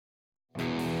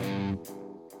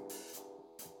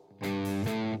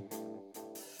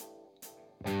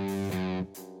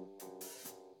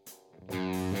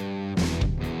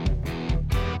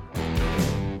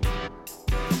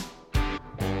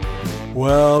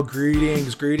Well,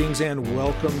 greetings, and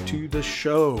welcome to the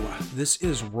show. This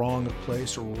is Wrong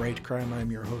Place, Right Crime. I'm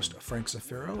your host, Frank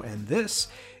Zafiro, and this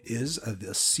is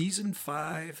the Season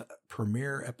 5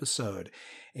 premiere episode.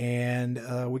 And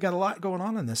we got a lot going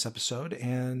on in this episode,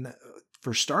 and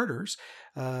for starters,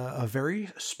 a very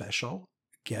special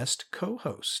guest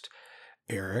co-host,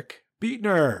 Eric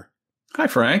Beetner. Hi,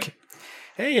 Frank.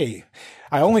 Hey,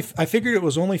 I figured it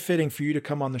was only fitting for you to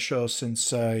come on the show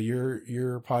since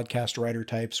your podcast writer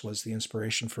types was the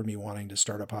inspiration for me wanting to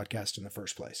start a podcast in the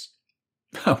first place.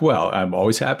 Well, I'm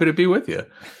always happy to be with you.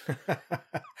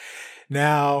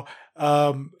 Now,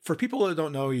 for people that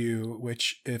don't know you,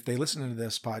 which if they listen to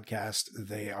this podcast,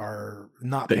 they are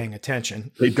not paying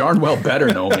attention. They darn well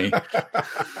better know me.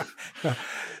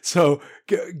 So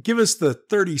give us the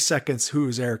 30 seconds. Who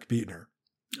is Eric Beetner?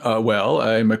 Well,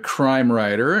 I'm a crime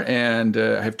writer, and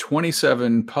I have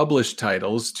 27 published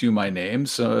titles to my name.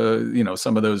 So,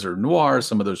 some of those are noir,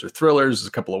 some of those are thrillers,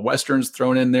 a couple of westerns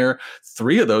thrown in there.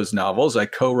 3 of those novels I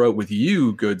co-wrote with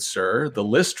you, good sir, the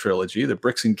List trilogy, the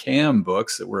Bricks and Cam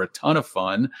books that were a ton of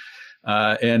fun.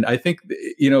 And I think,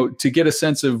 to get a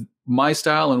sense of my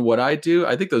style and what I do,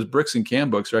 I think those Bricks and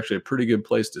Cam books are actually a pretty good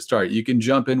place to start. You can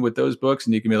jump in with those books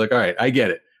and you can be like, all right, I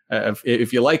get it.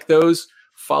 If you like those,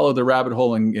 follow the rabbit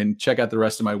hole and check out the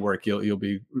rest of my work. You'll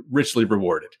be richly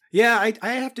rewarded. Yeah, I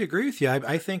have to agree with you.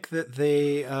 I think that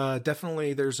they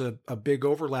definitely there's a big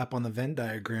overlap on the Venn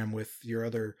diagram with your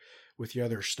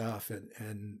other stuff,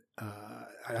 and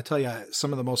I tell you,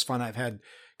 some of the most fun I've had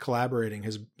collaborating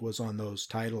was on those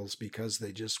titles because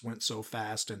they just went so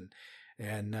fast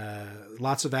and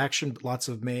lots of action, lots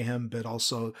of mayhem, but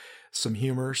also some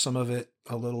humor. Some of it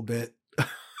a little bit.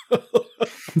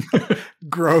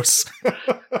 Gross.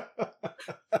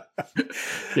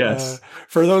 Yes.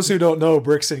 For those who don't know,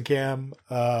 Bricks and Cam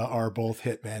are both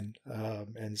hitmen.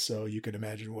 And so you can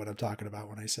imagine what I'm talking about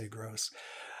when I say gross.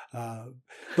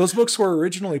 Those books were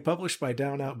originally published by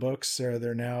Down Out Books.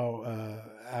 They're now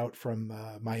out from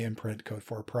my imprint, Code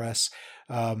 4 Press.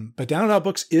 But Down Out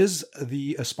Books is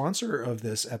the sponsor of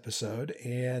this episode.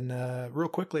 And real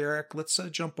quickly, Eric, let's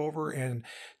jump over and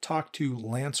talk to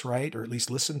Lance Wright, or at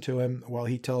least listen to him while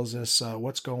he tells us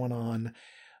what's going on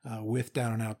with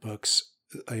Down Out Books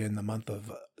in the month of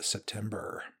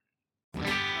September.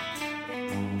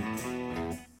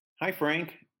 Hi,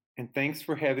 Frank. And thanks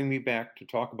for having me back to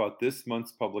talk about this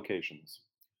month's publications.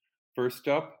 First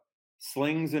up,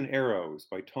 Slings and Arrows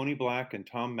by Tony Black and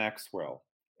Tom Maxwell,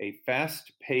 a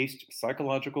fast-paced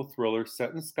psychological thriller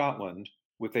set in Scotland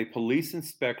with a police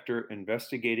inspector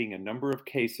investigating a number of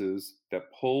cases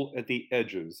that pull at the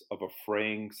edges of a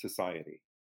fraying society.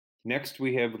 Next,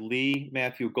 we have Lee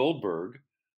Matthew Goldberg,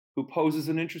 who poses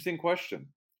an interesting question.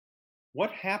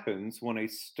 What happens when a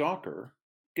stalker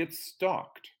gets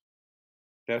stalked?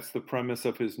 That's the premise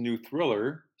of his new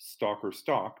thriller, Stalker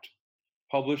Stalked,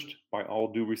 published by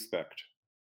All Due Respect.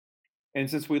 And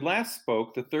since we last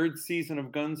spoke, the 3rd season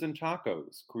of Guns and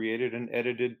Tacos, created and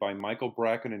edited by Michael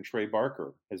Bracken and Trey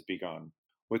Barker, has begun,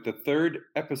 with the 3rd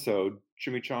episode,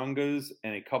 Chimichangas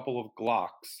and a Couple of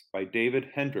Glocks by David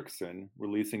Hendrickson,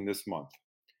 releasing this month.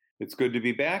 It's good to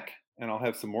be back, and I'll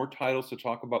have some more titles to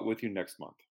talk about with you next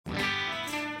month.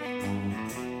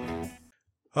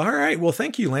 All right. Well,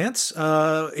 thank you, Lance.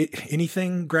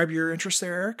 Anything grab your interest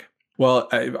there, Eric? Well,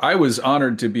 I was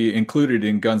honored to be included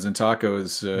in Guns and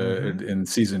Tacos in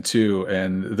season 2,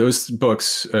 and those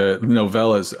books,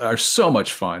 novellas, are so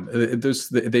much fun.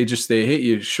 They hit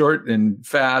you short and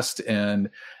fast, and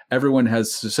everyone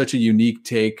has such a unique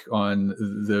take on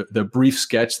the brief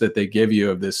sketch that they give you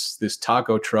of this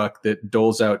taco truck that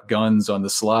doles out guns on the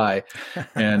sly,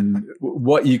 and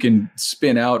what you can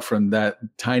spin out from that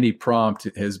tiny prompt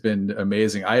has been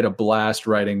amazing. I had a blast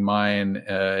writing mine,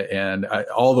 and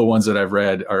all the ones that I've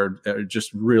read are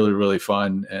just really, really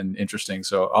fun and interesting.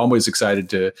 So I'm always excited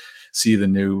to see the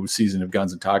new season of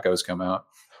Guns and Tacos come out.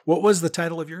 What was the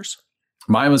title of yours?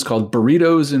 Mine was called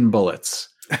Burritos and Bullets.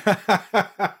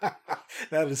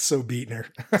 That is so Beetner.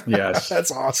 Yes,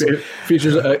 that's awesome.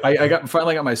 Features. I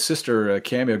finally got my sister a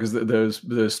cameo because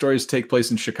the stories take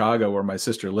place in Chicago where my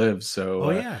sister lives.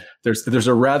 So there's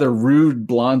a rather rude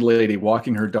blonde lady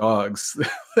walking her dogs.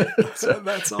 So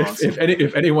that's awesome.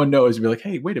 If anyone knows, you'd be like,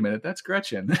 hey, wait a minute, that's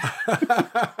Gretchen.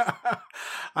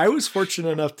 I was fortunate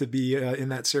enough to be in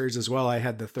that series as well. I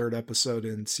had the 3rd episode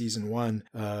in season 1,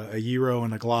 a Euro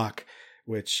and a Glock,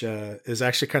 which is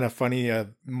actually kind of funny.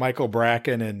 Michael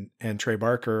Bracken and Trey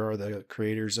Barker are the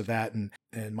creators of that. And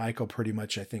Michael pretty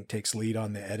much, I think, takes lead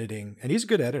on the editing. And he's a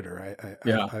good editor,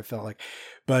 I felt like.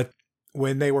 But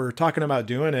when they were talking about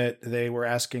doing it, they were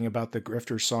asking about the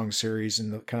Grifter Song series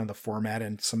and the kind of the format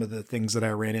and some of the things that I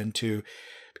ran into,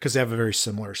 because they have a very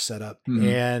similar setup. Mhm.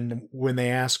 And when they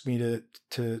asked me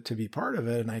to be part of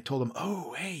it, and I told them,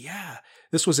 oh, hey, yeah,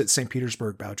 this was at St.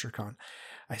 Petersburg BoucherCon.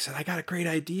 I said, I got a great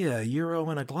idea, a Euro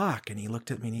and a Glock. And he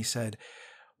looked at me and he said,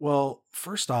 well,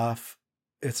 first off,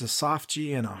 it's a soft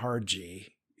G and a hard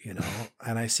G, you know?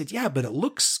 And I said, yeah, but it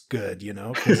looks good, you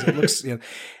know, because it looks, you know.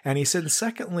 And he said,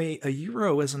 secondly, a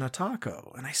Euro isn't a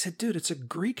taco. And I said, dude, it's a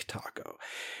Greek taco.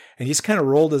 And he just kind of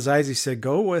rolled his eyes. He said,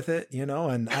 go with it, you know?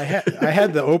 And I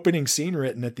had the opening scene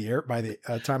written at the by the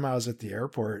time I was at the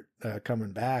airport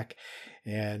coming back.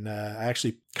 And I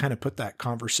actually kind of put that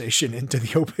conversation into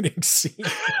the opening scene.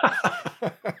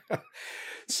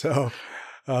 So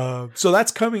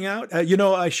that's coming out. You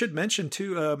know, I should mention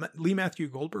too, Lee Matthew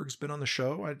Goldberg's been on the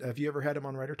show. Have you ever had him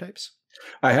on Writer Types?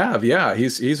 I have, yeah.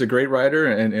 He's a great writer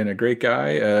and a great guy.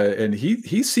 And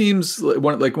he seems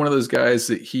like one of those guys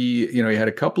that he had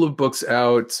a couple of books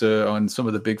out on some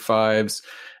of the big fives,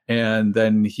 and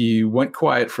then he went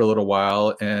quiet for a little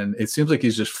while. And it seems like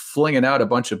he's just flinging out a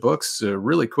bunch of books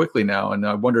really quickly now. And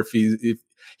I wonder if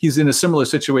he's in a similar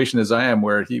situation as I am,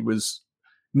 where he was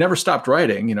never stopped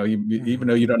writing. You know, even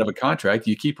though you don't have a contract,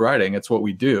 you keep writing. It's what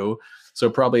we do. So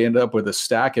probably end up with a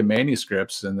stack of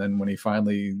manuscripts. And then when he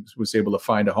finally was able to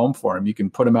find a home for him, you can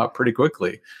put him out pretty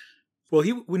quickly. Well,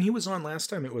 when he was on last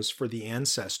time, it was for The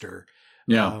Ancestor.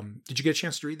 Yeah. Did you get a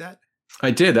chance to read that?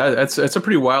 I did. That's a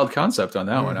pretty wild concept on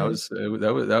that one.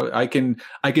 I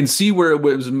can see where it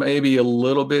was maybe a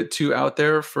little bit too out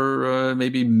there for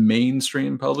maybe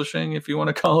mainstream publishing, if you want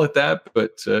to call it that,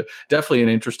 but definitely an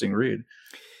interesting read.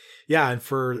 Yeah, and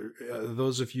for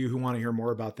those of you who want to hear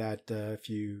more about that, if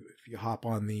you hop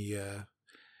on the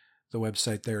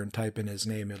website there and type in his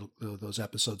name, those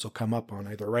episodes will come up on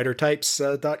either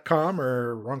writertypes.com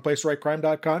or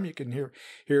wrongplacerightcrime.com. You can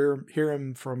hear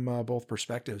him from both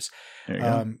perspectives.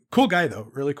 Cool guy though,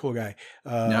 really cool guy.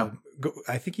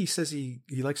 I think he says he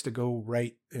likes to go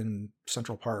write in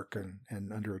Central Park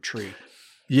and under a tree.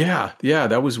 Yeah,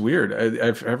 that was weird.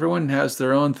 Everyone has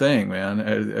their own thing,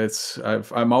 man.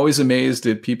 I'm always amazed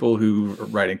at people who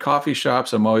write in coffee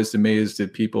shops. I'm always amazed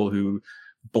at people who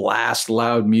blast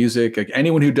loud music. Like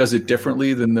anyone who does it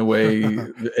differently than the way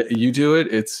you do it,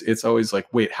 it's always like,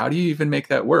 wait, how do you even make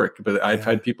that work? But I've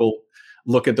had people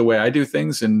look at the way I do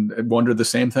things and wonder the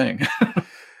same thing.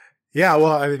 Yeah,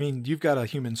 well, I mean, you've got a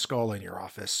human skull in your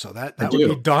office, so that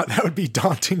would be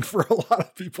daunting for a lot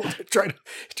of people to try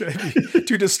to be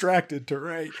too distracted to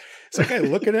write. Is that guy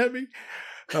looking at me?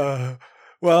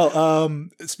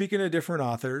 Speaking of different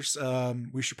authors,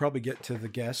 we should probably get to the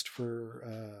guest for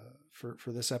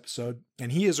this episode,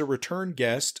 and he is a return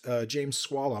guest, James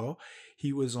Swallow.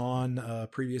 He was on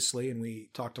previously, and we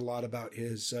talked a lot about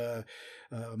his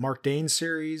Mark Dane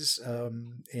series,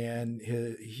 and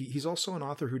he's also an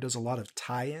author who does a lot of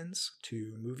tie-ins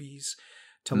to movies,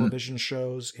 television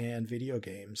shows, and video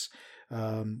games,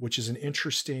 which is an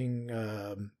interesting,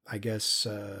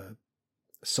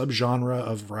 subgenre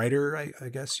of writer, I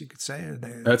guess you could say.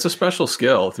 That's a special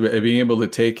skill, being able to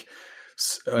take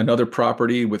another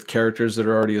property with characters that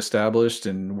are already established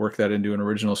and work that into an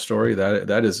original story.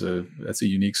 That's a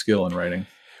unique skill in writing.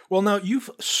 Well, now you've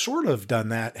sort of done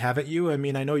that, haven't you? I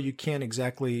mean, I know you can't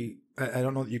exactly, I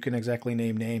don't know that you can exactly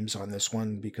name names on this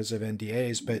one because of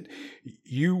NDAs, but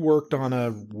you worked on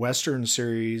a Western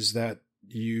series that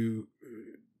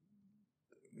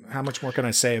how much more can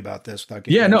I say about this without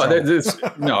getting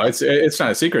it's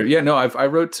not a secret. Yeah, no, I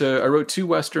wrote 2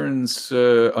 Westerns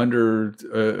under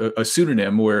a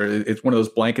pseudonym, where it's one of those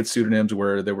blanket pseudonyms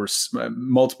where there were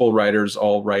multiple writers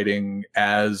all writing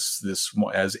as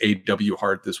A.W.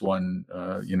 Hart, this one,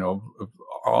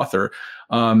 author.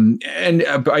 And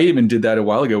I even did that a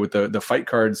while ago with the Fight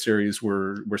Card series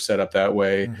were set up that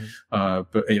way. Mm-hmm.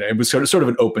 But it was sort of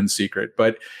an open secret.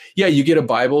 But yeah, you get a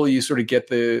Bible, you sort of get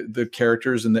the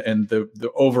characters and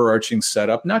the overarching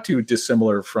setup, not too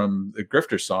dissimilar from the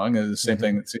Grifter Song. The same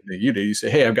thing that you do. You say,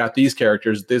 hey, I've got these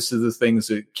characters. This is the things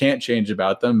that can't change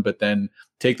about them, but then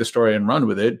take the story and run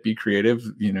with it. Be creative.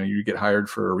 You get hired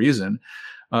for a reason.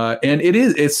 And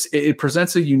it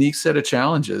presents a unique set of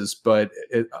challenges, but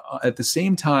at the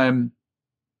same time,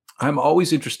 I'm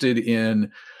always interested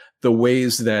in the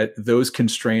ways that those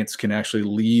constraints can actually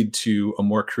lead to a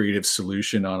more creative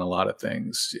solution on a lot of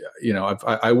things.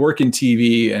 I work in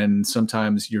TV, and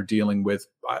sometimes you're dealing with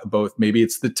both. Maybe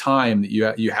it's the time that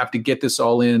you have to get this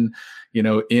all in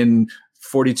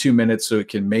 42 minutes so it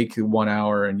can make 1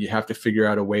 hour, and you have to figure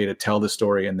out a way to tell the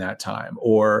story in that time.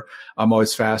 Or I'm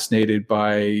always fascinated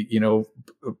by,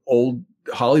 old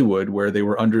Hollywood, where they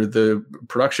were under the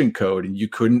production code and you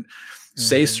couldn't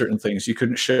say certain things, you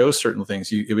couldn't show certain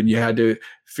things, you had to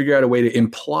figure out a way to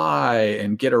imply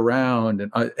and get around,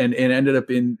 and ended up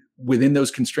within those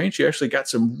constraints, you actually got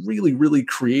some really, really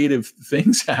creative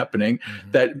things happening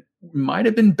that might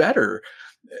have been better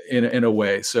in a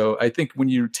way. So I think when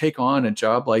you take on a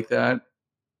job like that,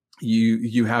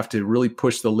 you have to really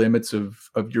push the limits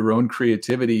of your own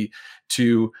creativity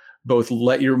to both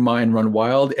let your mind run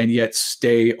wild and yet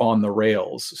stay on the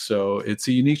rails. So it's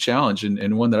a unique challenge,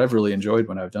 and one that I've really enjoyed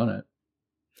when I've done it.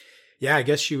 Yeah, I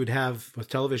guess you would have with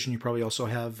television. You probably also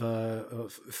have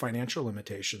financial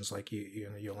limitations, like you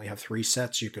only have 3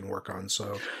 sets you can work on.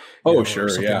 So,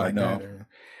 sure, yeah, like no.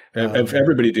 If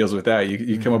everybody deals with that,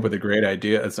 you come up with a great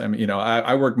idea. I mean,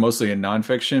 I work mostly in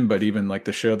nonfiction, but even like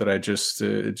the show that I just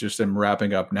am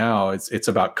wrapping up now, it's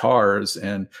about cars,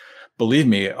 and believe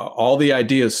me, all the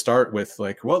ideas start with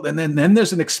like, well, and then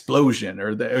there's an explosion,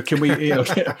 or can we,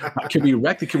 can we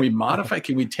wreck it? Can we modify?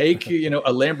 Can we take, a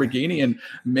Lamborghini and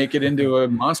make it into a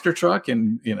monster truck?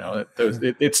 And,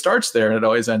 it starts there, and it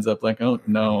always ends up like, oh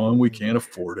no, we can't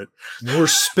afford it. We're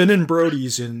spinning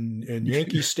Brodies in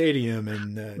Yankee Stadium,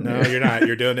 and no, you're not.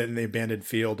 You're doing it in the abandoned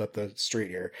field up the street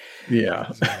here.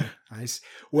 Yeah. Nice.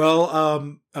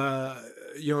 Well,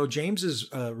 James is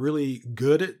really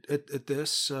good at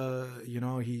this.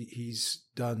 He's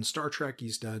done Star Trek.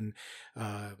 He's done.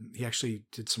 He actually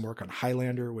did some work on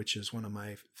Highlander, which is one of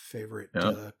my favorite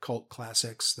cult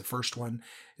classics. The first one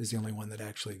is the only one that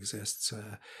actually exists.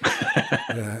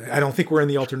 I don't think we're in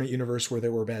the alternate universe where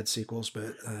there were bad sequels,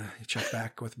 but check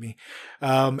back with me.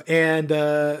 But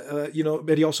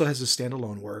he also has his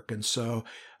standalone work, and so.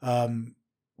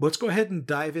 Let's go ahead and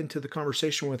dive into the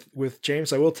conversation with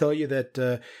James. I will tell you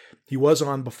that he was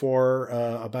on before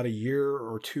about a year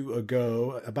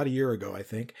ago, I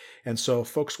think. And so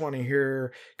folks want to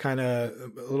hear kind of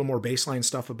a little more baseline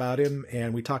stuff about him.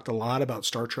 And we talked a lot about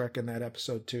Star Trek in that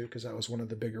episode too, because that was one of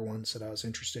the bigger ones that I was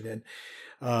interested in.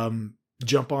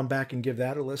 Jump on back and give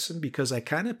that a listen, because I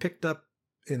kind of picked up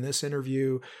in this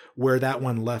interview where that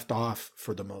one left off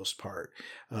for the most part.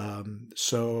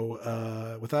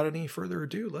 So without any further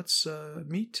ado, let's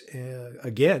meet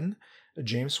again,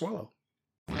 James Swallow.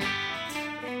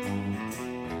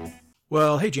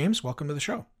 Well, hey, James, welcome to the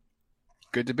show.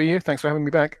 Good to be here. Thanks for having me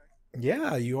back.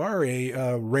 Yeah, you are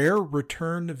a rare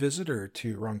return visitor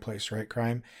to Wrong Place, Right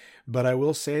Crime. But I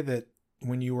will say that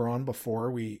when you were on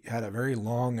before, we had a very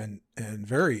long and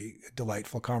very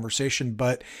delightful conversation,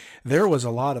 but there was a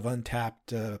lot of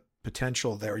untapped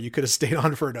potential there. You could have stayed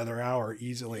on for another hour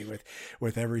easily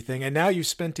with everything. And now you've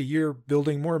spent a year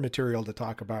building more material to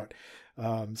talk about.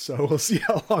 So we'll see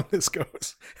how long this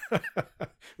goes.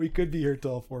 We could be here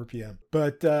till 4 p.m.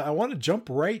 But I want to jump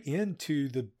right into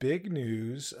the big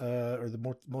news, or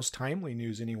the most timely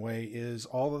news anyway, is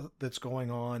all that's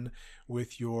going on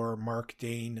with your Mark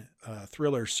Dane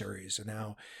thriller series. And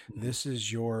now this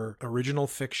is your original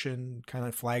fiction kind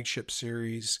of flagship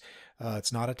series.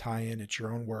 It's not a tie-in, it's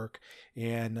your own work.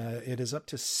 And it is up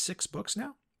to 6 books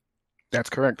now? That's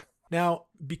correct. Now,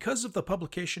 because of the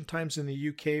publication times in the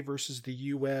UK versus the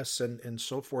US and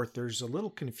so forth, there's a little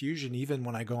confusion even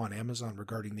when I go on Amazon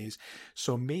regarding these.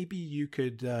 So maybe you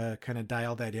could kind of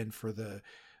dial that in for the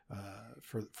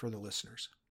listeners.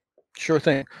 Sure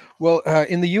thing. Well,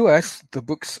 in the US, the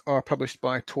books are published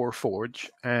by Tor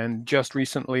Forge, and just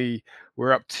recently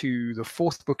we're up to the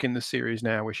 4th book in the series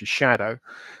now, which is Shadow.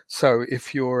 So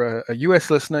if you're a US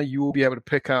listener, you will be able to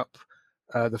pick up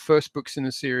the first books in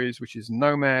the series, which is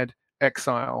Nomad,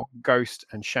 Exile, Ghost,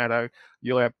 and Shadow.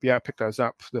 You'll be able to pick those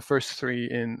up. The first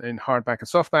 3 in hardback and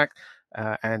softback,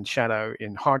 and Shadow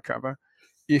in hardcover.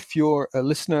 If you're a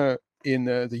listener in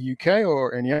the UK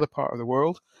or any other part of the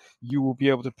world, you will be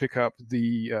able to pick up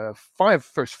the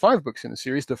first 5 books in the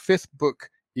series. The 5th book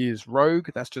is Rogue.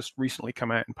 That's just recently come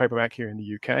out in paperback here in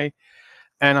the UK.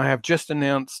 And I have just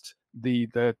announced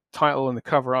the title and the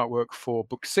cover artwork for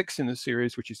book 6 in the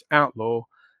series, which is Outlaw.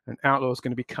 And Outlaw is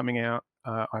going to be coming out,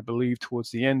 I believe,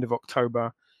 towards the end of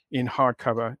October in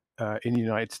hardcover in the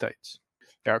United States.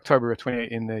 Yeah, October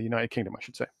 28 in the United Kingdom, I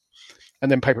should say. And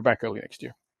then paperback early next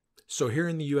year. So here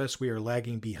in the US, we are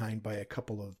lagging behind by a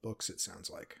couple of books, it sounds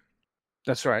like.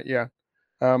 That's right, yeah.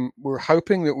 We're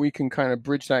hoping that we can kind of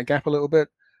bridge that gap a little bit.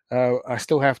 I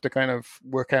still have to kind of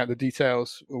work out the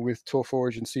details with Tor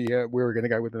Forge and see where we're going to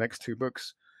go with the next 2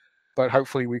 books. But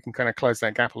hopefully we can kind of close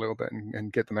that gap a little bit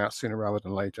and get them out sooner rather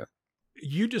than later.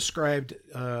 You described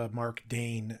Mark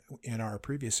Dane in our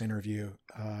previous interview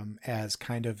as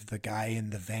kind of the guy in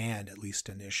the van, at least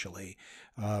initially.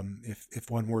 If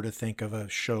one were to think of a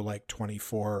show like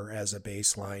 24 as a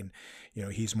baseline,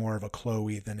 he's more of a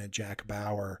Chloe than a Jack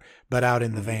Bauer, but out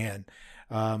in the van.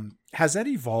 Has that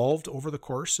evolved over the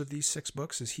course of these 6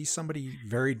 books? Is he somebody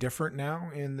very different now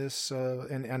in this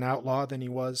an outlaw than he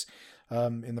was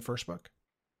in the first book?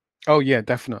 Oh yeah,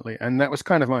 definitely, and that was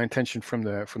kind of my intention from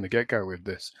the get-go with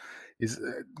this, is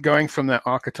going from that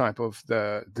archetype of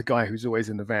the guy who's always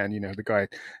in the van, the guy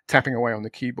tapping away on the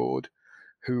keyboard,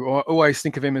 who always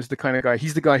think of him as the kind of guy.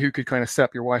 He's the guy who could kind of set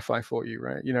up your Wi-Fi for you,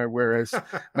 right? Whereas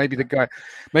maybe the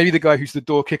guy who's the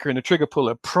door kicker and the trigger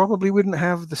puller probably wouldn't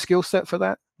have the skill set for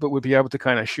that, but would be able to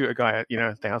kind of shoot a guy at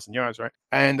 1,000 yards, right?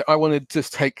 And I wanted to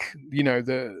just take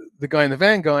the guy in the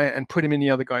van guy and put him in the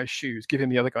other guy's shoes, give him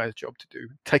the other guy's job to do,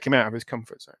 take him out of his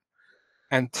comfort zone.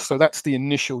 And so that's the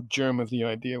initial germ of the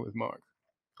idea with Mark.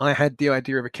 I had the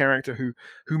idea of a character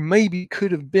who maybe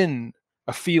could have been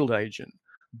a field agent,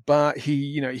 but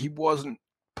he wasn't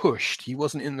pushed. He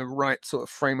wasn't in the right sort of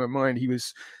frame of mind. He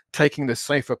was taking the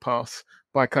safer path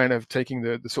by kind of taking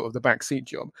the sort of the backseat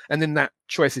job. And then that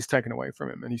choice is taken away from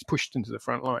him and he's pushed into the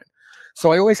front line.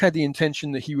 So I always had the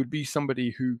intention that he would be somebody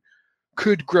who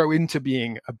could grow into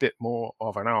being a bit more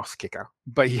of an ass kicker,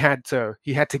 but he had to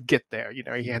get there.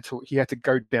 He had to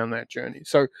go down that journey.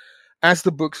 So as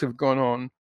the books have gone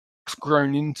on, it's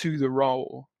grown into the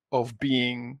role of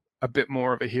being a bit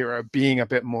more of a hero, being a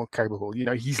bit more capable.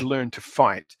 He's learned to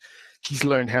fight. He's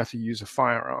learned how to use a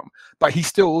firearm, but he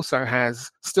still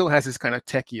has his kind of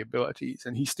techie abilities,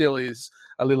 and he still is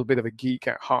a little bit of a geek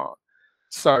at heart.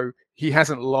 So he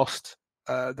hasn't lost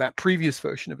that previous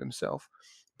version of himself,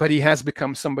 but he has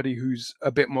become somebody who's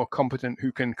a bit more competent,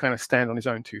 who can kind of stand on his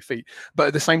own 2 feet. But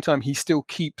at the same time, he still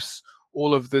keeps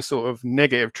all of the sort of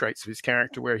negative traits of his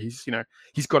character, where he's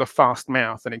got a fast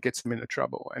mouth and it gets him into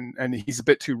trouble, and he's a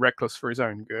bit too reckless for his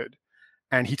own good,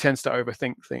 and he tends to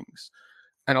overthink things,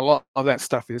 and a lot of that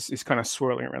stuff is kind of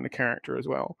swirling around the character as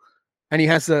well. And he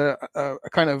has a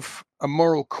kind of a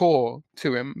moral core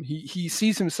to him. He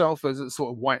sees himself as a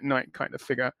sort of white knight kind of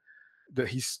figure, that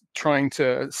he's trying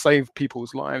to save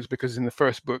people's lives, because in the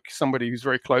first book somebody who's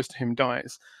very close to him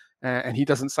dies, and he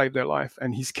doesn't save their life,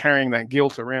 and he's carrying that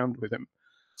guilt around with him.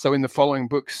 So in the following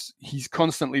books, he's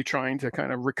constantly trying to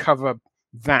kind of recover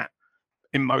that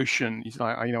emotion. He's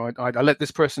like, I let this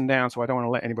person down, so I don't want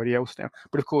to let anybody else down.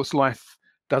 But of course, life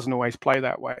doesn't always play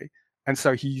that way, and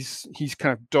so he's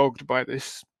kind of dogged by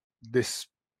this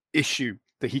issue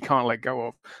that he can't let go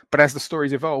of. But as the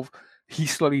stories evolve, he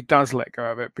slowly does let go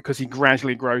of it, because he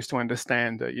gradually grows to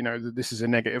understand that, that this is a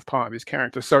negative part of his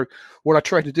character. So what I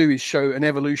try to do is show an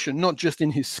evolution, not just in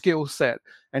his skill set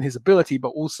and his ability, but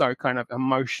also kind of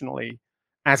emotionally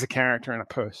as a character and a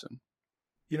person.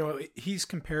 He's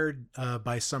compared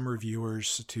by some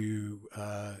reviewers to,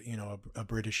 a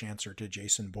British answer to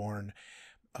Jason Bourne,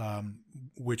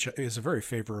 which is a very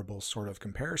favorable sort of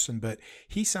comparison, but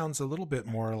he sounds a little bit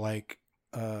more like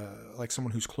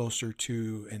someone who's closer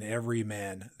to an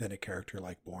everyman than a character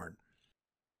like Bourne.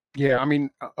 Yeah, I mean,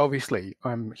 obviously,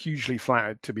 I'm hugely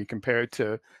flattered to be compared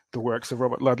to the works of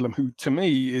Robert Ludlum, who to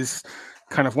me is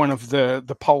kind of one of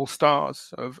the pole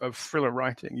stars of thriller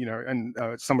writing, and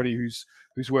somebody whose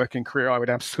work and career I would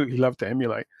absolutely love to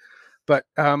emulate. But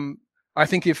I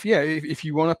think if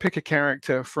you want to pick a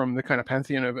character from the kind of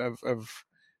pantheon of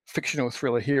fictional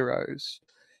thriller heroes,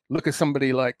 look at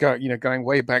somebody like, going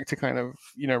way back to kind of,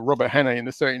 Robert Hannay in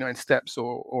the 39 Steps,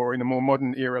 or in a more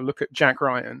modern era, look at Jack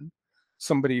Ryan,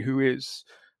 somebody who is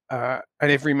an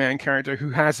everyman character who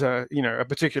has a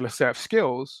particular set of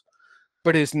skills,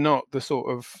 but is not the sort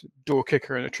of door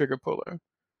kicker and a trigger puller.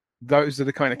 Those are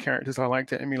the kind of characters I like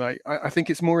to emulate. I think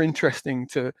it's more interesting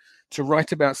to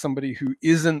write about somebody who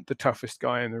isn't the toughest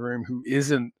guy in the room, who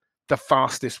isn't the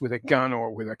fastest with a gun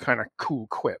or with a kind of cool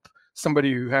quip.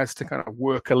 Somebody who has to kind of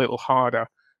work a little harder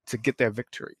to get their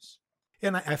victories.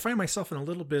 And I find myself in a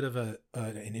little bit of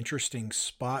an interesting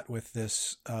spot with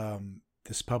this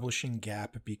this publishing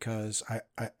gap, because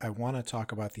I want to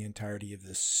talk about the entirety of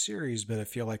this series, but I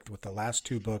feel like with the last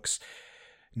 2 books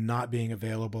not being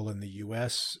available in the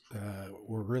US,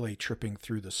 we're really tripping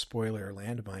through the spoiler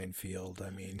landmine field.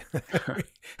 I mean,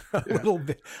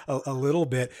 a little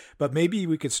bit, but maybe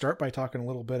we could start by talking a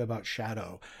little bit about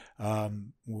Shadow,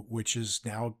 which is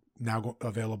now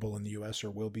available in the US,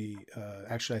 or will be.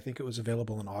 Actually, I think it was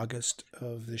available in August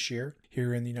of this year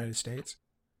here in the United States.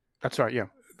 That's right. Yeah.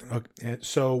 Okay.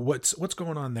 So what's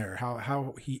going on there?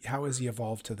 How has he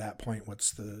evolved to that point?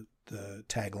 What's the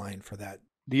tagline for that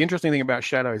The interesting thing about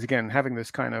Shadow is, again, having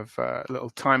this kind of little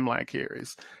time lag here,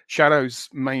 is Shadow's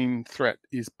main threat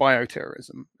is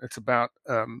bioterrorism. It's about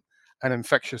an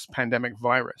infectious pandemic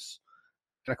virus.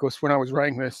 And of course, when I was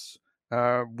writing this,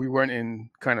 we weren't in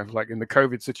kind of like in the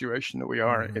COVID situation that we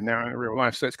are in now in real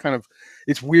life. So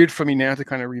it's weird for me now to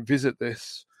kind of revisit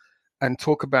this and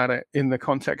talk about it in the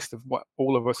context of what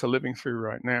all of us are living through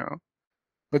right now.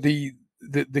 But the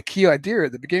key idea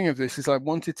at the beginning of this is I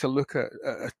wanted to look at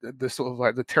the sort of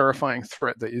like the terrifying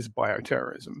threat that is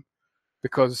bioterrorism,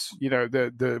 because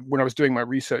when I was doing my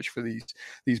research for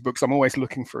these books, I'm always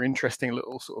looking for interesting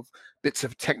little sort of bits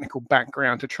of technical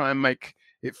background to try and make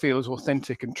it feel as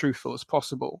authentic and truthful as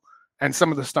possible. And some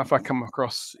of the stuff I come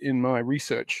across in my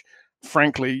research,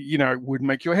 frankly, would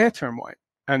make your hair turn white.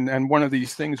 And one of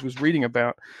these things was reading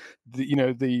about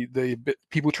the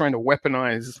people trying to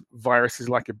weaponize viruses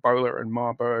like Ebola and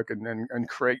Marburg and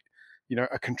create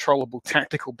a controllable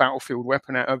tactical battlefield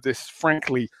weapon out of this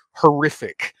frankly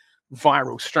horrific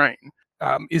viral strain.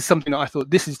 Is something that I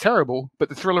thought, this is terrible, but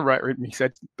the thriller writer in me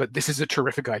said, but this is a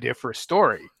terrific idea for a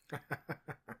story.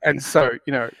 And so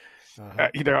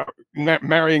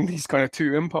marrying these kind of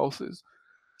two impulses.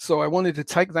 So I wanted to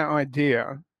take that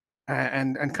idea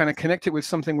and kind of connect it with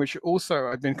something which also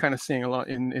I've been kind of seeing a lot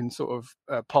in sort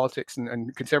of politics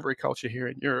and contemporary culture here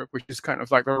in Europe, which is kind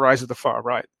of like the rise of the far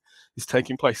right is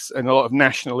taking place, and a lot of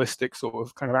nationalistic sort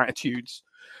of kind of attitudes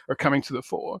are coming to the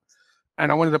fore.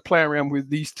 And I wanted to play around with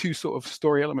these two sort of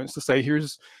story elements to say,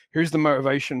 here's the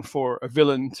motivation for a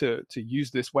villain to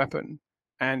use this weapon,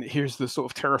 and here's the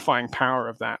sort of terrifying power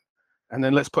of that. And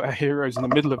then let's put our heroes in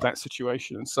the middle of that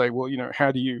situation and say, well,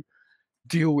 how do you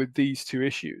deal with these two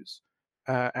issues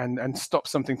and stop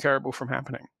something terrible from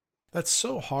happening? That's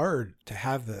so hard to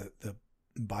have the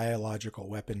biological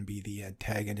weapon be the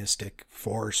antagonistic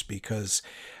force, because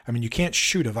you can't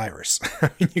shoot a virus.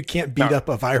 You can't beat up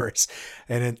a virus,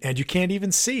 and you can't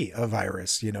even see a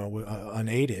virus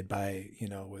unaided by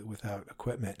without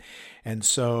equipment. And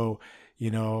so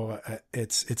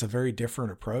it's a very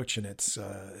different approach, and it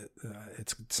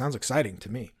sounds exciting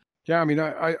to me.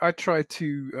 Yeah, I try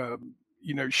to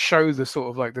show the sort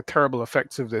of like the terrible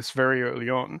effects of this very early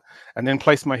on, and then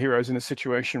place my heroes in a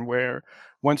situation where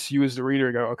once you as the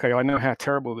reader go, okay, I know how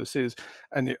terrible this is,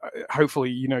 and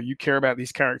hopefully you care about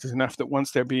these characters enough that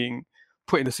once they're being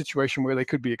put in a situation where they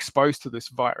could be exposed to this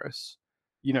virus,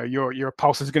 your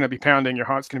pulse is going to be pounding, your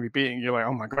heart's going to be beating. You're like,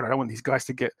 oh my God, I don't want these guys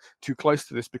to get too close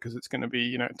to this because it's going to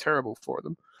be terrible for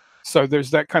them. So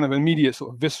there's that kind of immediate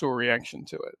sort of visceral reaction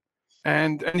to it.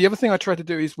 And the other thing I try to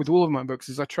do is with all of my books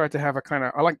is I try to have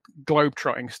I like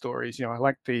globe-trotting stories. I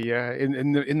like the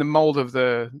in the mold of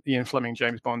the Ian Fleming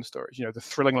James Bond stories. The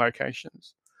thrilling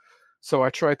locations. So I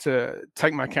try to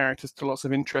take my characters to lots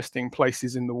of interesting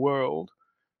places in the world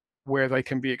where they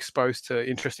can be exposed to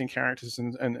interesting characters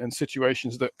and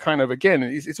situations that kind of, again,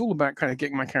 it's all about kind of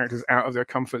getting my characters out of their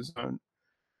comfort zone,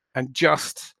 and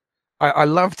I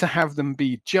love to have them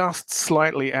be just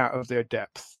slightly out of their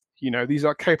depth. These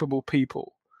are capable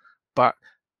people, but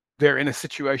they're in a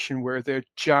situation where they're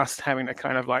just having to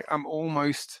kind of like, I'm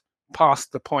almost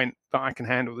past the point that I can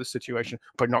handle this situation,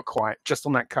 but not quite, just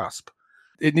on that cusp.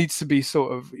 It needs to be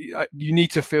sort of, you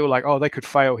need to feel like, oh, they could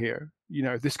fail here.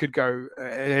 This could go,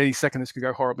 at any second, this could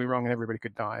go horribly wrong and everybody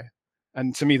could die.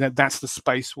 And to me, that's the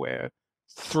space where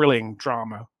thrilling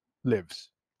drama lives.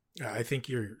 I think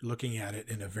you're looking at it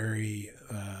in a very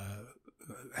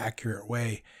accurate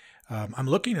way. I'm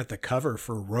looking at the cover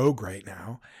for Rogue right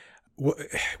now.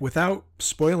 Without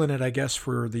spoiling it, I guess,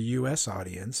 for the U.S.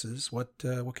 audiences, what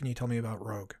can you tell me about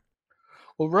Rogue?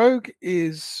 Well, Rogue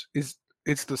is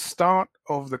the start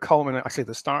of the culmination. I say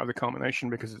the start of the culmination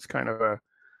because it's kind of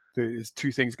there's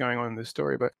two things going on in this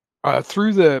story. But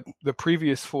through the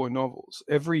previous 4 novels,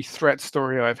 every threat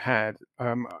story I've had,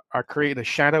 I created a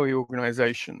shadowy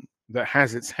organization that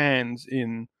has its hands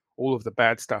in all of the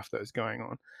bad stuff that is going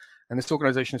on. And this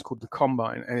organization is called the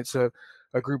Combine, and it's a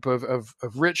group of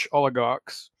rich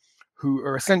oligarchs who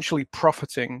are essentially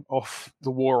profiting off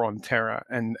the war on terror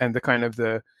and the kind of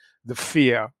the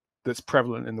fear that's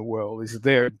prevalent in the world. Is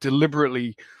they're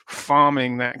deliberately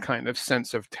farming that kind of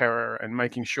sense of terror and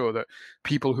making sure that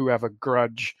people who have a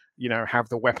grudge, have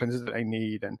the weapons that they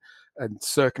need, and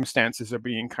circumstances are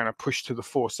being kind of pushed to the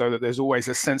fore so that there's always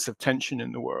a sense of tension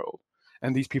in the world.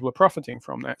 And these people are profiting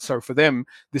from that. So for them,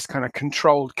 this kind of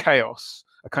controlled chaos,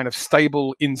 a kind of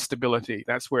stable instability,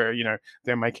 that's where,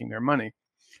 they're making their money.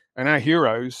 And our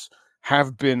heroes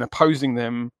have been opposing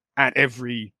them at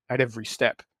every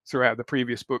step throughout the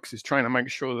previous books, is trying to make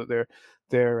sure that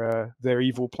their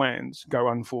evil plans go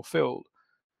unfulfilled.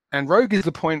 And Rogue is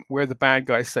the point where the bad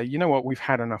guys say, you know what, we've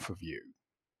had enough of you.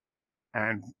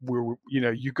 and we're,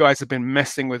 you guys have been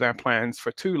messing with our plans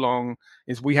for too long.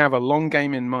 Is we have a long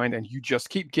game in mind, and you just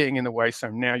keep getting in the way. So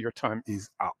now your time is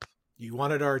up. You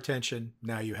wanted our attention.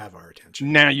 Now you have our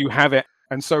attention. Now you have it.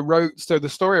 And so the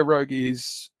story of Rogue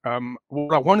is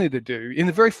what I wanted to do. In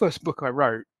the very first book I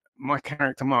wrote, my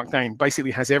character, Mark Dane,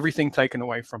 basically has everything taken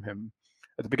away from him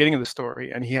at the beginning of the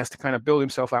story, and he has to kind of build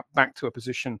himself up back to a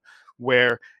position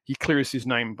where he clears his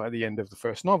name by the end of the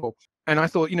first novel. And I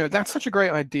thought, that's such a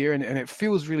great idea, and it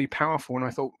feels really powerful. And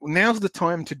I thought, well, now's the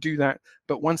time to do that,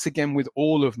 but once again with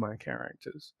all of my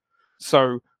characters.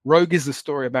 So Rogue is the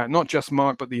story about not just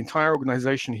Mark, but the entire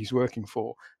organization he's working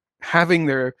for, having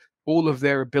all of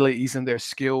their abilities and their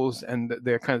skills and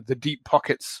their kind of the deep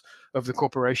pockets of the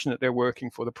corporation that they're working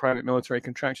for, the private military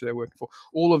contractor they're working for,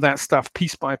 all of that stuff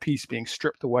piece by piece being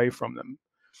stripped away from them.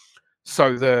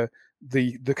 So the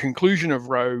conclusion of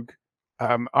Rogue,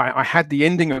 I had the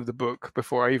ending of the book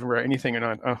before I even wrote anything, and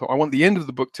I thought I want the end of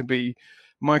the book to be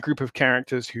my group of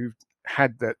characters who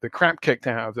had the crap kicked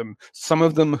out of them, some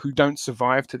of them who don't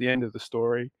survive to the end of the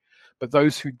story, but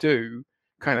those who do,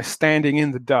 kind of standing in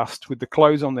the dust with the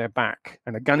clothes on their back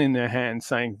and a gun in their hand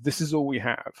saying, this is all we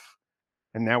have.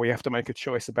 And now we have to make a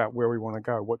choice about where we want to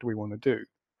go. What do we want to do?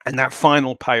 And that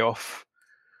final payoff,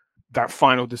 that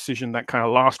final decision, that kind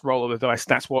of last roll of the dice,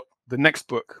 that's what the next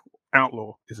book,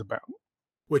 Outlaw, is about.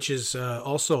 Which is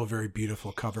also a very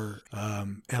beautiful cover,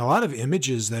 and a lot of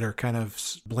images that are kind of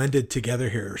blended together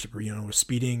here.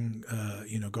 Speeding,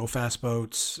 go fast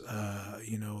boats,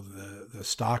 the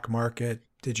stock market,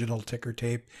 digital ticker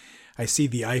tape. I see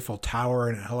the Eiffel Tower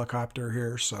and a helicopter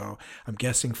here, so I'm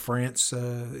guessing France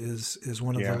is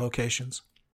one of the locations.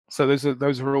 So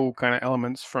those are all kind of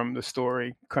elements from the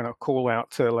story, kind of call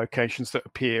out to locations that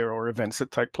appear or events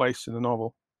that take place in the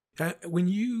novel. When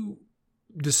you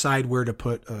decide where to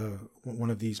put one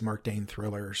of these Mark Dane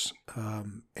thrillers,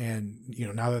 and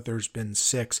now that there's been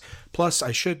 6, plus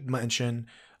I should mention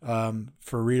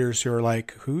for readers who are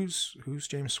like, who's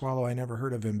James Swallow? I never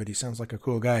heard of him, but he sounds like a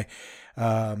cool guy.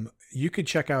 You could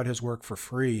check out his work for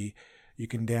free. You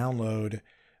can download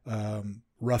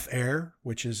Rough Air,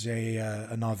 which is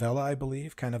a novella, I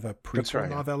believe, kind of a prequel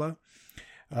novella.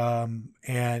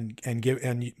 And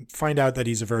find out that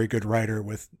he's a very good writer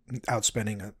without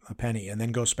spending a penny, and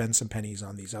then go spend some pennies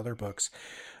on these other books.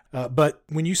 But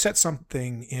when you set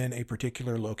something in a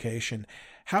particular location,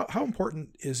 how important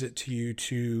is it to you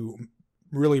to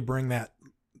really bring that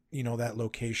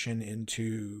location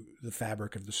into the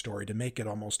fabric of the story, to make it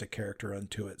almost a character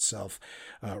unto itself,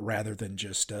 rather than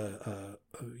just a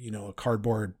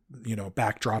cardboard,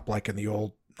 backdrop like in the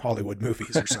old Hollywood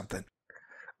movies or something?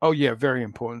 Oh yeah, very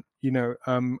important.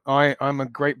 I'm a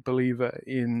great believer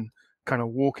in kind of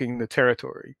walking the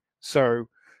territory. So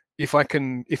if I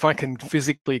can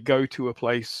physically go to a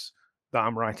place that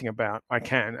I'm writing about, I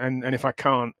can. And if I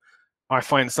can't, I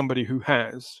find somebody who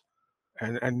has,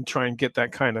 and try and get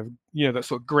that kind of, that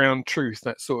sort of ground truth,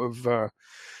 that sort of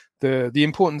the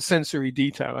important sensory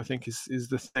detail, I think is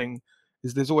the thing.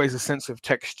 Is there's always a sense of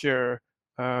texture,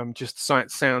 just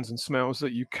sights, sounds, and smells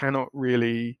that you cannot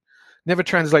really never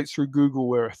translates through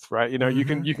Google Earth, right? You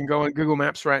can go on Google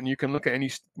Maps, right, and you can look at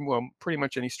pretty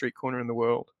much any street corner in the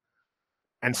world,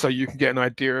 and so you can get an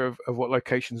idea of what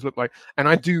locations look like. And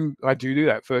I do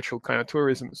that virtual kind of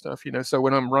tourism and stuff, So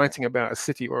when I'm writing about a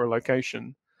city or a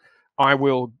location, I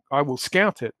will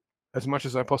scout it as much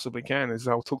as I possibly can. As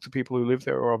I'll talk to people who live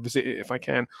there, or I'll visit it if I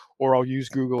can, or I'll use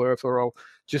Google Earth, or I'll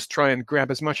just try and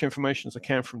grab as much information as I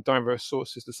can from diverse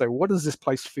sources to say, what does this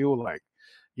place feel like?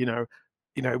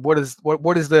 What is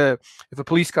the, if a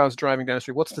police car is driving down the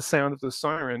street, what's the sound of the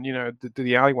siren? Do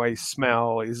the alleyways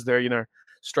smell? Is there,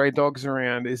 stray dogs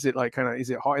around? Is it like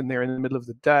is it hot in there in the middle of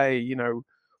the day?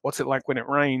 What's it like when it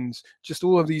rains? Just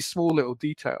all of these small little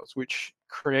details which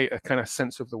create a kind of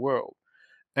sense of the world.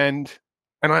 And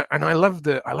I love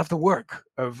the work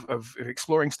of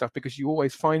exploring stuff, because you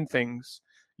always find things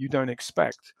you don't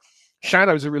expect.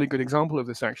 Shadow is a really good example of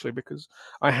this, actually, because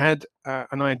I had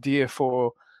an idea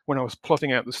for, when I was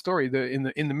plotting out the story,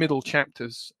 in the middle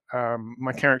chapters,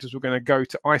 my characters were going to go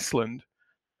to Iceland.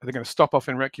 They're going to stop off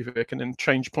in Reykjavik and then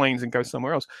change planes and go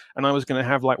somewhere else. And I was going to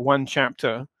have like one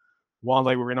chapter while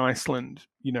they were in Iceland,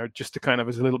 just to kind of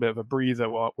as a little bit of a breather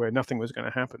where nothing was going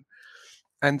to happen.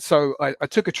 And so I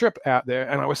took a trip out there,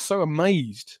 and I was so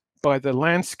amazed by the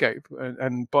landscape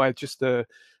and by just the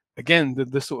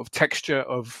sort of texture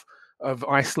of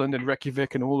Iceland and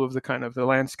Reykjavik and all of the kind of the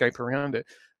landscape around it,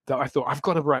 that I thought, I've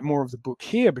got to write more of the book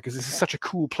here, because this is such a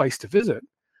cool place to visit.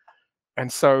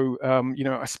 And so,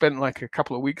 I spent like a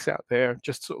couple of weeks out there,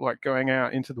 just sort of like going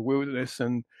out into the wilderness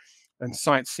and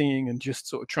sightseeing, and just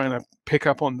sort of trying to pick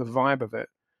up on the vibe of it.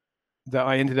 that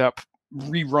I ended up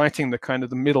rewriting the kind of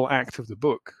the middle act of the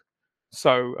book.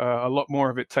 So a lot more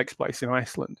of it takes place in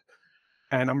Iceland.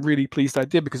 And I'm really pleased I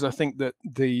did, because I think that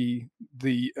the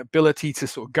ability to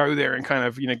sort of go there and kind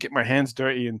of, get my hands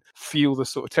dirty and feel the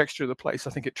sort of texture of the place,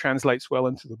 I think it translates well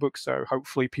into the book. So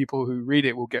hopefully people who read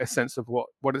it will get a sense of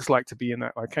what it's like to be in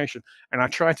that location. And I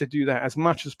try to do that as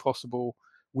much as possible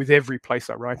with every place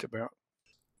I write about.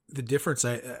 The difference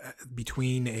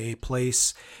between a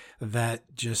place that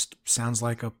just sounds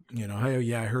like hey,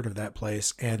 yeah, I heard of that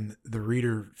place, and the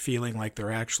reader feeling like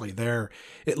they're actually there,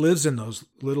 it lives in those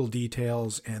little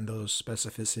details and those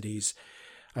specificities.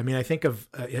 I mean, I think of,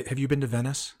 have you been to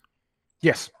Venice?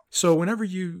 Yes. So whenever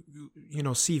you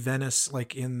see Venice,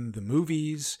 like in the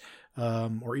movies,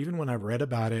 or even when I've read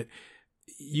about it,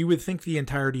 you would think the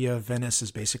entirety of Venice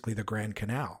is basically the Grand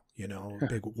Canal,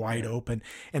 big, wide open.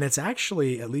 And it's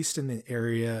actually, at least in the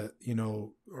area,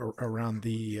 around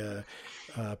the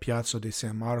Piazza di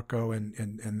San Marco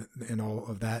and all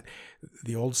of that,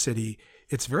 the old city,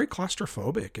 it's very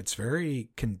claustrophobic. It's very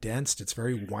condensed. It's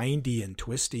very windy and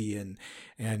twisty. And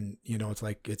it's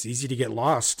like, it's easy to get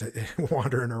lost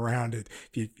wandering around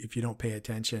if you don't pay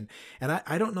attention. And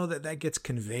I don't know that gets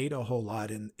conveyed a whole lot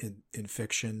in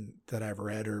fiction that I've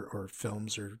read or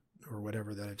films or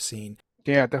whatever that I've seen.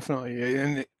 Yeah, definitely.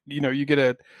 And you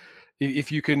get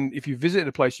if you visit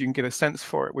a place, you can get a sense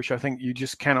for it, which I think you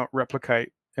just cannot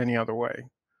replicate any other way.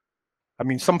 I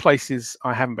mean, some places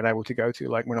I haven't been able to go to,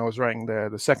 like when I was writing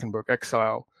the second book,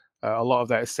 Exile, a lot of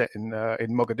that is set in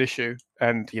Mogadishu,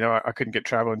 and I couldn't get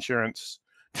travel insurance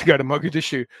to go to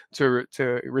Mogadishu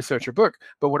to research a book.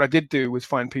 But what I did do was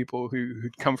find people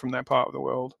who'd come from that part of the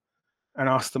world and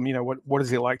ask them, what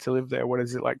is it like to live there? What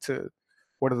is it like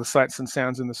what are the sights and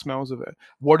sounds and the smells of it?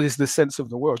 What is the sense of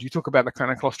the world? You talk about the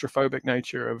kind of claustrophobic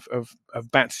nature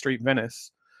of Bat Street, Venice,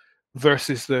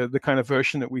 versus the kind of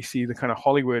version that we see, the kind of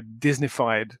Hollywood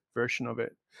Disneyfied version of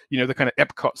it. The kind of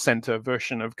Epcot Center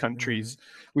version of countries,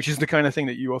 which is the kind of thing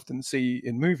that you often see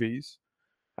in movies.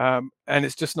 And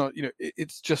it's just not,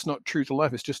 it's just not true to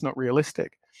life. It's just not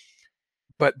realistic.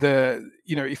 But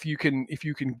if you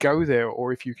can go there,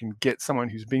 or if you can get someone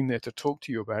who's been there to talk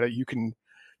to you about it, you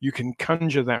can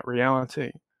conjure that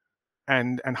reality,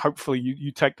 and hopefully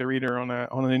you take the reader on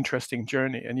an interesting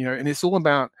journey. And and it's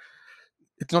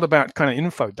not about kind of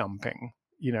info dumping,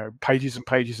 pages and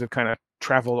pages of kind of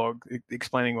travelogue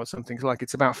explaining what something's like.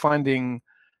 It's about finding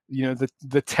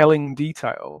the telling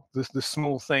detail, the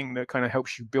small thing that kind of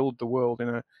helps you build the world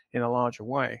in a larger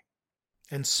way.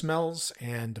 And smells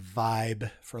and vibe,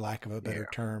 for lack of a better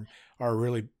term, are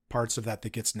really parts of that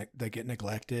get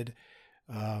neglected.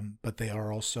 But they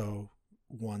are also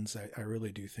ones that I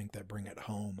really do think that bring it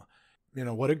home.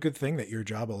 What a good thing that your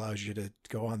job allows you to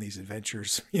go on these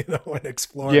adventures, and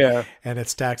explore. Yeah. And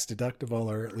it's tax deductible,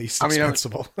 or at least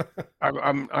expensible.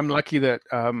 I'm lucky that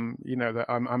that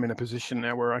I'm in a position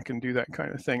now where I can do that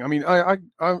kind of thing. I mean, I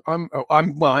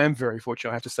am very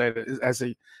fortunate. I have to say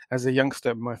that as a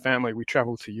youngster, my family, we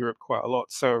traveled to Europe quite a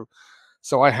lot. So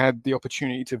I had the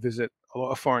opportunity to visit a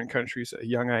lot of foreign countries at a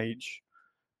young age,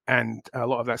 and a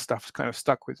lot of that stuff kind of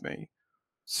stuck with me.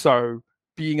 So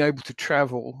being able to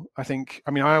travel, I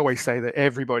always say that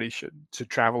everybody should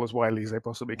travel as widely as they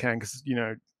possibly can, because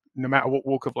no matter what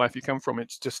walk of life you come from,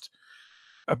 it's just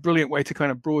a brilliant way to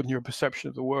kind of broaden your perception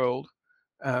of the world,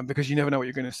 because you never know what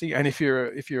you're going to see. And if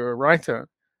you're a writer,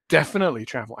 definitely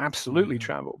travel, absolutely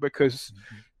travel, because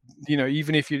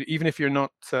even if you're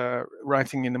not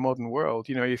writing in the modern world,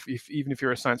 even if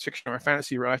you're a science fiction or a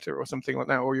fantasy writer or something like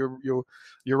that, or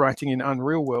you're writing in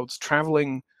unreal worlds,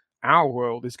 traveling our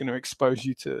world is going to expose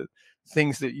you to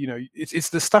things that it's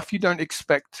the stuff you don't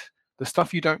expect, the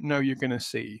stuff you don't know you're going to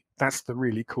see. That's the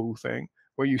really cool thing,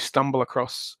 where you stumble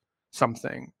across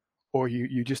something, or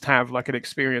you just have like an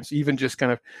experience, even just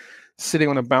kind of sitting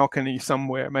on a balcony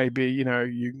somewhere. Maybe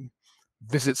you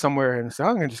visit somewhere and say,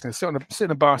 I'm just going to sit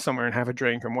in a bar somewhere and have a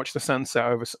drink and watch the sunset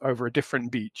over a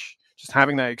different beach. Just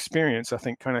having that experience, I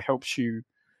think, kind of helps you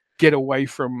get away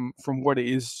from what it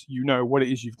is what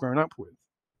it is you've grown up with.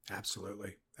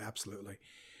 Absolutely.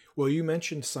 Well, you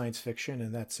mentioned science fiction,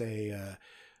 and that's a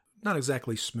not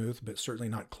exactly smooth, but certainly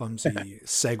not clumsy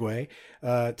segue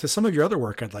to some of your other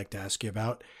work I'd like to ask you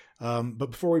about.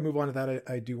 But before we move on to that,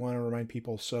 I do want to remind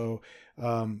people. So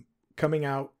coming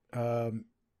out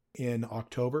in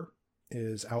October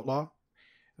is Outlaw.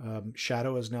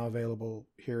 Shadow is now available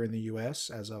here in the US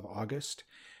as of August.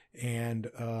 And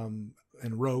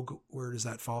Rogue, where does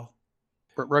that fall?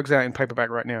 Rogue's out in paperback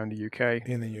right now in the UK.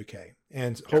 In the UK.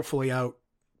 And hopefully out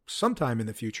sometime in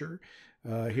the future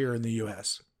here in the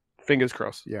US. Fingers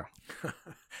crossed, yeah.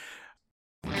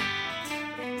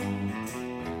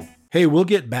 Hey, we'll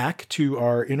get back to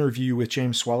our interview with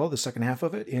James Swallow, the second half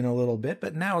of it, in a little bit.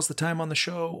 But now is the time on the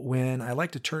show when I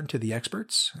like to turn to the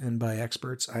experts. And by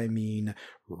experts, I mean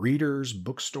readers,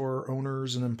 bookstore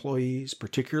owners, and employees,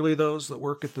 particularly those that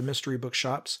work at the mystery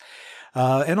bookshops.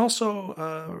 And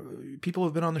also people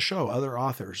who've been on the show, other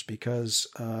authors, because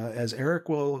as Eric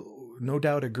will no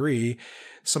doubt agree,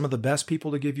 some of the best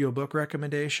people to give you a book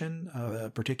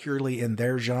recommendation, particularly in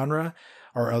their genre,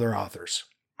 are other authors.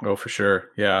 Oh, for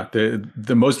sure. Yeah.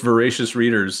 The most voracious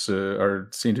readers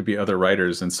seem to be other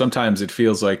writers. And sometimes it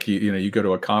feels like, you go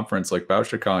to a conference like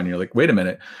BoucherCon and you're like, wait a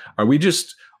minute, are we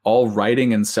just all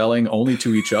writing and selling only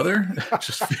to each other? It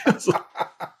just feels like...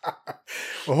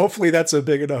 Well, hopefully that's a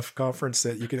big enough conference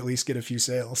that you can at least get a few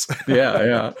sales.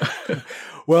 Yeah.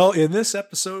 Well, in this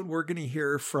episode, we're going to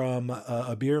hear from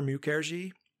Abir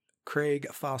Mukherjee, Craig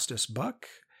Faustus Buck,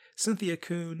 Cynthia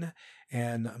Kuhn,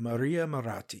 and Maria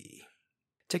Maratti.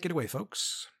 Take it away,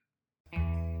 folks.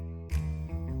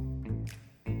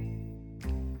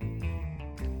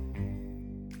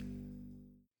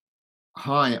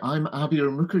 Hi, I'm Abir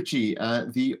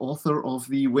Mukherjee, the author of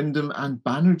the Wyndham and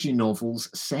Banerjee novels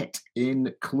set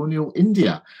in colonial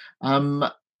India.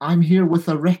 I'm here with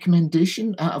a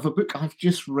recommendation of a book I've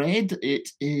just read. It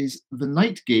is The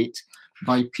Night Gate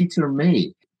by Peter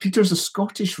May. Peter's a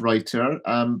Scottish writer,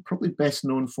 probably best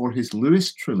known for his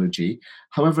Lewis trilogy.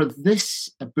 However, this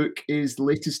book is the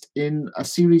latest in a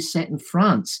series set in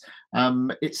France.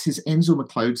 It's his Enzo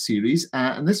MacLeod series,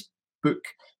 and this book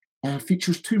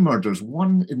features two murders,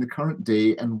 one in the current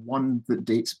day and one that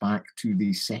dates back to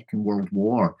the Second World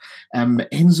War.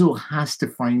 Enzo has to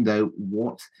find out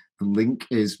what the link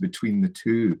is between the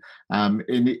two, and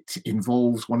it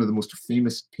involves one of the most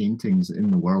famous paintings in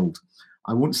the world.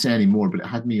 I won't say any more, but it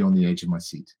had me on the edge of my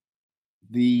seat.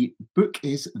 The book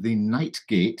is The Night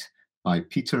Gate by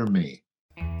Peter May.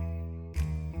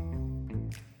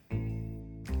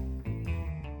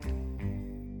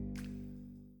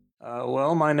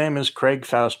 Well, my name is Craig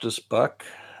Faustus Buck.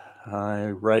 I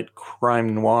write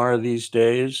crime noir these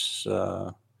days.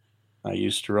 I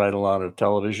used to write a lot of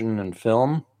television and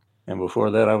film, and before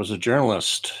that I was a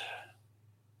journalist.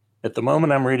 At the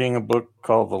moment, I'm reading a book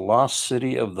called The Lost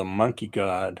City of the Monkey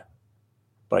God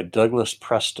by Douglas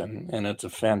Preston, and it's a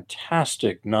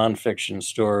fantastic nonfiction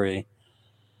story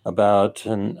about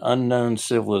an unknown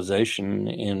civilization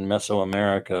in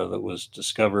Mesoamerica that was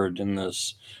discovered in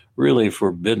this really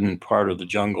forbidden part of the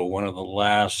jungle, one of the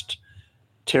last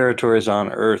territories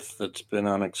on Earth that's been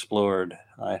unexplored.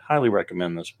 I highly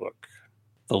recommend this book.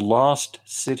 The Lost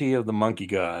City of the Monkey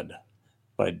God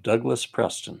by Douglas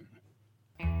Preston.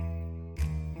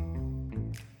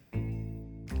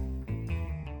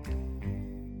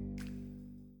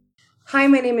 Hi,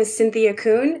 my name is Cynthia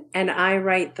Kuhn, and I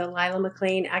write the Lila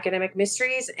McLean Academic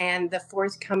Mysteries and the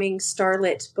forthcoming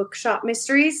Starlit Bookshop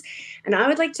Mysteries. And I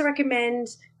would like to recommend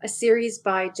a series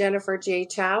by Jennifer J.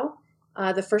 Chow.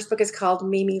 The first book is called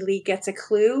Mimi Lee Gets a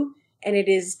Clue, and it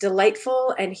is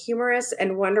delightful and humorous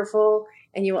and wonderful,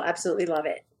 and you will absolutely love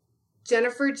it.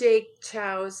 Jennifer J.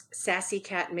 Chow's Sassy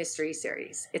Cat Mystery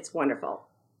Series. It's wonderful.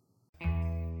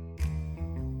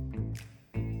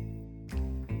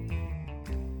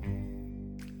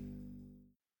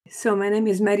 So my name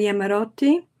is Maria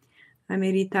Marotti. I'm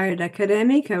a retired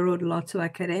academic. I wrote lots of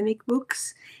academic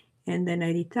books, and then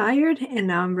I retired, and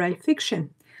now I'm write fiction.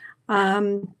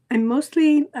 I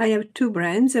have two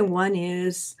brands, and one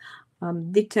is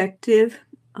detective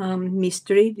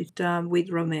mystery with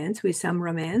romance, with some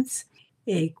romance.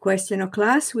 A Question of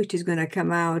Class, which is going to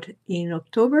come out in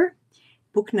October.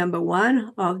 Book number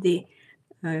 1 of the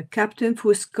Captain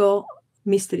Fusco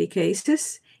mystery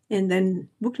cases, and then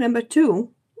book number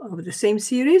 2 of the same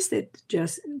series that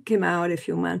just came out a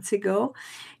few months ago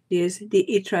is The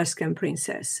Etruscan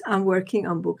Princess. I'm working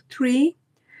on book 3,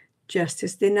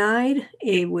 Justice Denied.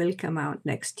 It will come out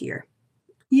next year.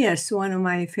 Yes, one of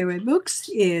my favorite books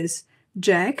is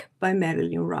Jack by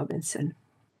Marilynne Robinson.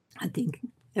 I think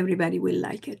everybody will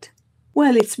like it.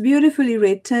 Well, it's beautifully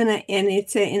written, and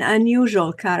it's an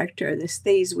unusual character that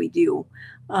stays with you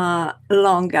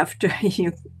long after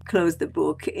you close the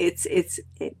book. It's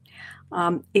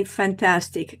a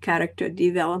fantastic character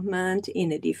development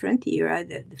in a different era,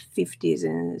 the 50s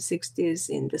and 60s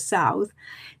in the South.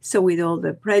 So with all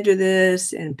the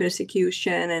prejudice and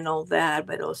persecution and all that,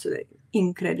 but also the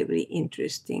incredibly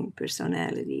interesting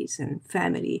personalities and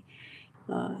family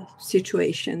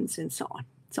situations and so on.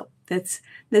 So that's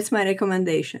my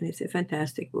recommendation. It's a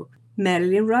fantastic book.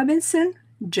 Marilynne Robinson,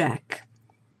 Jack.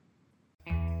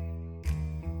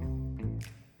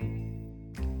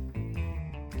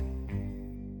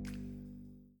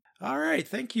 All right,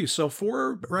 thank you. So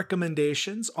 4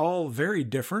 recommendations, all very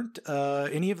different.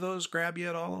 Any of those grab you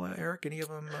at all, Eric? Any of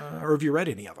them, or have you read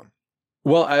any of them?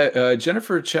 Well,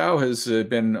 Jennifer Chow has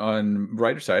been on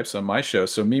Writer Types on my show,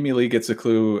 so Mimi Lee Gets a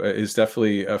Clue is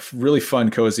definitely a really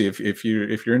fun cozy. If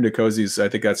you're into cozies, I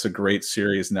think that's a great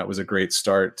series, and that was a great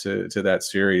start to that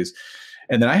series.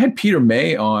 And then I had Peter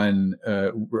May on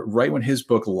right when his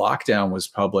book Lockdown was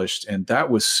published, and that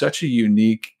was such a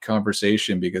unique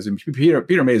conversation because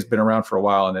Peter May has been around for a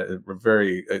while and a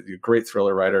great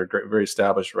thriller writer, very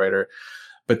established writer.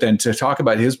 But then to talk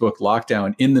about his book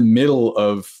Lockdown in the middle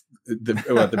of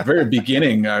the very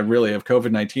beginning, really, of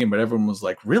COVID-19, but everyone was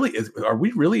like, "Really? Are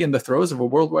we really in the throes of a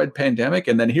worldwide pandemic?"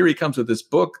 And then here he comes with this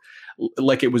book,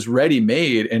 like it was ready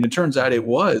made, and it turns out it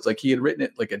was. Like he had written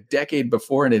it like a decade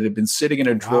before, and it had been sitting in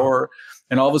a drawer.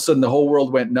 And all of a sudden, the whole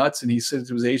world went nuts. And he said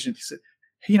to his agent, he said,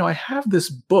 "Hey, I have this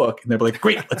book," and they're like,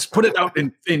 "Great, let's put it out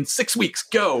in 6 weeks.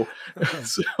 Go!"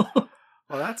 So, well,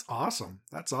 that's awesome.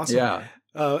 That's awesome. Yeah.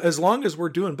 As long as we're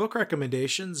doing book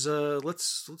recommendations,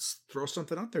 let's throw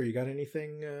something out there. You got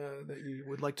anything that you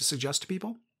would like to suggest to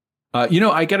people?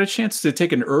 I got a chance to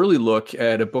take an early look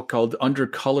at a book called Under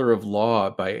Color of Law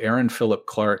by Aaron Philip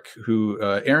Clarke, who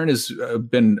Aaron has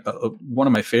been one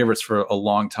of my favorites for a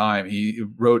long time. He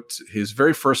wrote his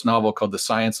very first novel called The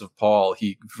Science of Paul.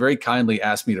 He very kindly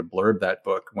asked me to blurb that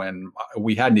book when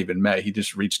we hadn't even met. He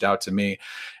just reached out to me,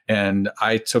 and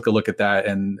I took a look at that,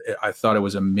 and I thought it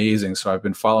was amazing. So I've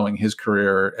been following his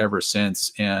career ever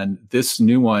since. And this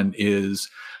new one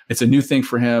it's a new thing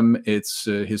for him. It's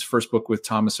his first book with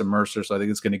Thomas and Mercer, so I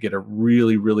think it's going to get a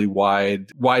really, really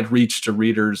wide reach to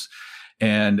readers,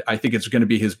 and I think it's going to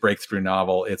be his breakthrough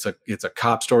novel. It's a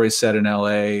cop story set in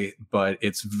L.A., but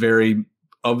it's very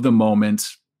of the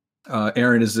moment.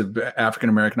 Aaron is an African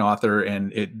American author,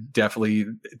 and it definitely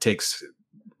takes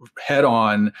head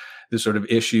on the sort of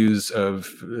issues of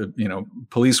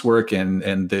police work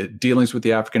and the dealings with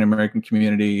the African American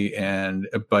community,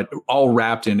 but all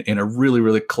wrapped in a really,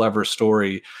 really clever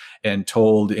story and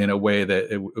told in a way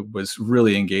that it was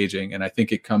really engaging. And I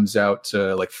think it comes out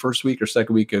like first week or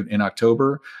second week in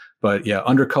October. But yeah,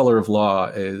 Under Color of Law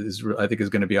I think is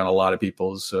going to be on a lot of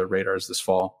people's radars this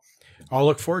fall. I'll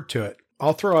look forward to it.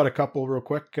 I'll throw out a couple real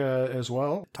quick as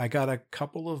well. I got a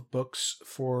couple of books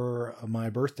for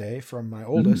my birthday from my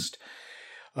oldest.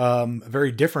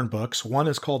 Very different books. One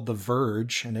is called The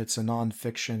Verge, and it's a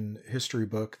nonfiction history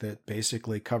book that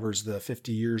basically covers the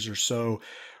 50 years or so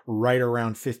right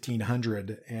around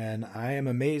 1500. And I am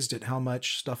amazed at how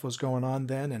much stuff was going on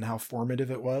then and how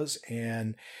formative it was,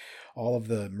 and all of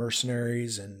the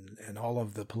mercenaries and all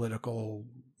of the political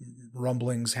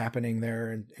rumblings happening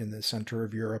there in the center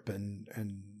of Europe and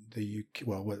the UK,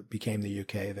 well, what became the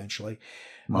UK eventually.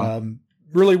 Wow.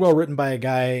 Really well written by a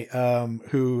guy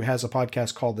who has a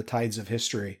podcast called The Tides of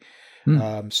History.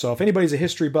 So if anybody's a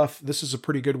history buff, this is a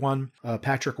pretty good one.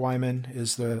 Patrick Wyman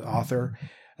is the author.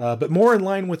 But more in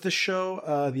line with this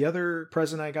show, the other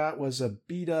present I got was a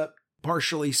beat up,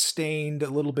 partially stained, a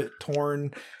little bit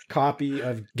torn copy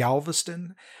of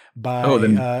Galveston by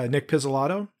Nick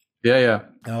Pizzolatto. Yeah.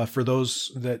 For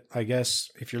those that, I guess,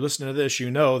 if you're listening to this,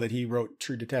 you know that he wrote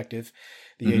True Detective,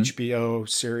 the HBO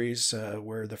series,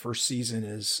 where the first season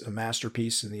is a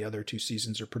masterpiece and the other 2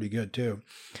 seasons are pretty good too.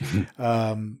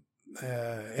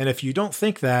 And if you don't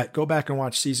think that, go back and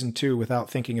watch season 2 without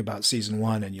thinking about season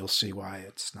 1, and you'll see why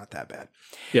it's not that bad.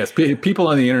 Yes, people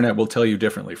on the internet will tell you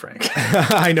differently, Frank.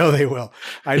 I know they will.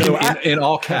 I know in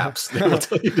all caps, they will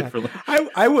tell you differently.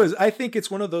 I think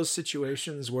it's one of those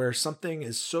situations where something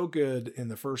is so good in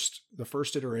the first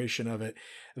iteration of it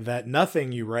that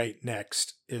nothing you write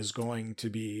next is going to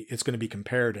be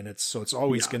compared, and it's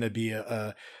always going to be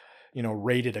a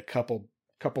rated a couple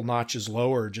notches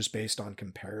lower just based on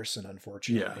comparison,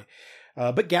 unfortunately.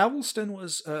 But Galveston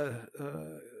was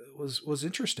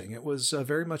interesting. It was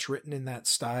very much written in that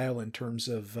style in terms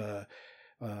of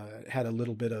had a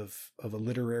little bit of a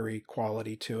literary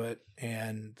quality to it,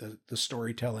 and the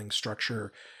storytelling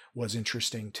structure was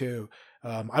interesting too.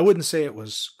 I wouldn't say it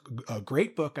was a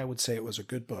great book. I would say it was a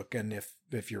good book. And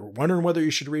if you're wondering whether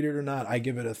you should read it or not, I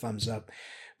give it a thumbs up,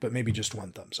 but maybe just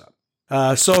 1 thumbs up.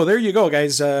 So there you go,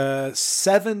 guys.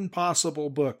 7 possible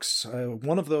books.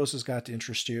 One of those has got to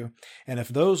interest you. And if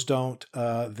those don't,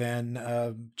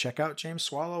 then check out James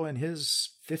Swallow and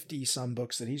his 50-some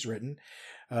books that he's written.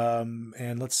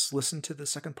 And let's listen to the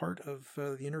second part of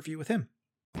the interview with him.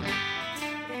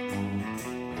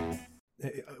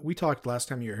 We talked last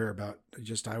time you were here about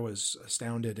I was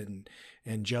astounded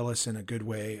and jealous in a good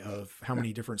way of how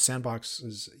many different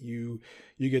sandboxes you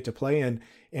get to play in.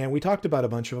 And we talked about a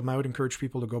bunch of them. I would encourage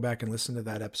people to go back and listen to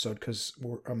that episode because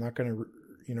I'm not going to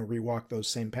rewalk those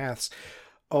same paths.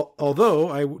 Although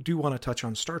I do want to touch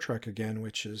on Star Trek again,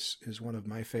 which is one of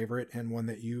my favorite and one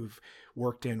that you've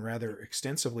worked in rather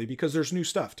extensively because there's new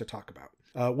stuff to talk about.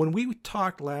 When we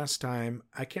talked last time,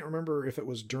 I can't remember if it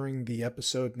was during the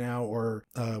episode now or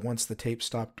once the tape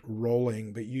stopped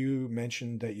rolling, but you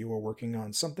mentioned that you were working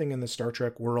on something in the Star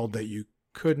Trek world that you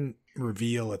couldn't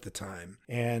reveal at the time.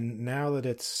 And now that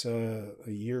it's a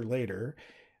year later,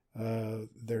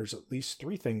 there's at least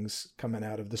 3 things coming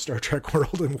out of the Star Trek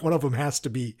world, and one of them has to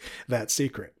be that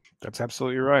secret. That's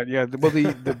absolutely right. Yeah. Well,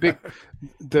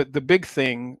 the big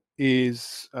thing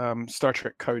is Star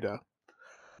Trek Coda,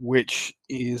 which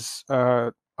is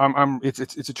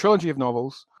it's a trilogy of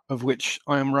novels of which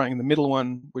I am writing the middle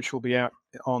one, which will be out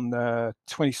on the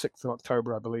 26th of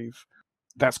October, I believe.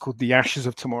 That's called The Ashes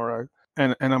of Tomorrow,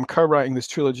 and I'm co-writing this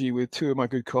trilogy with 2 of my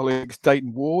good colleagues,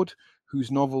 Dayton Ward, whose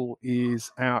novel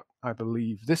is out, I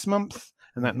believe, this month,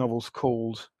 and that novel's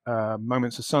called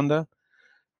Moments Asunder,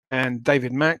 and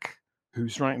David Mack,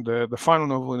 who's writing the final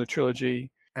novel in the trilogy,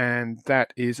 and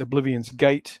that is Oblivion's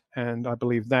Gate, and I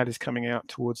believe that is coming out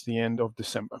towards the end of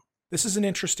December. This is an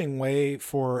interesting way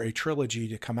for a trilogy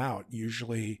to come out.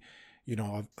 Usually,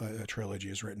 a trilogy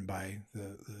is written by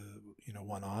the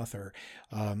one author.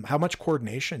 How much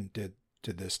coordination did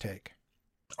this take?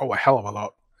 Oh, a hell of a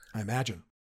lot. I imagine.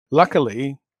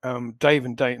 Luckily, Dave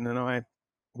and Dayton and I,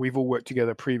 we've all worked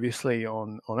together previously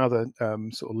on other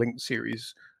sort of linked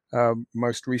series.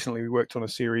 Most recently, we worked on a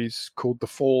series called The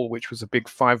Fall, which was a big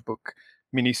 5-book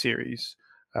miniseries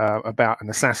about an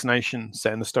assassination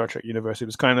set in the Star Trek universe. It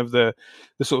was kind of the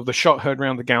sort of the shot heard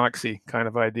around the galaxy kind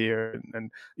of idea,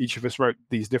 and each of us wrote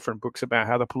these different books about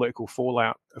how the political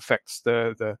fallout affects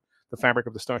the fabric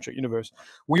of the Star Trek universe.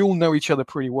 We all know each other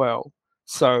pretty well.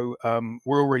 So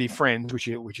we're already friends,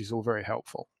 which is all very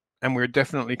helpful. And we're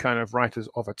definitely kind of writers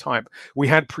of a type. We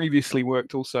had previously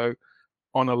worked also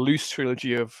on a loose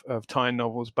trilogy of tie-in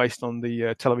novels based on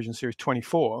the television series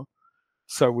 24.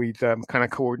 So we'd kind of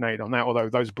coordinate on that, although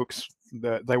those books,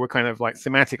 they were kind of like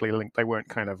thematically linked. They weren't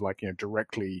kind of like,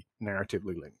 directly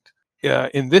narratively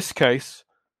linked. In this case,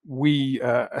 we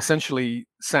essentially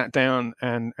sat down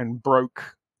and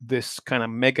broke this kind of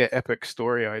mega epic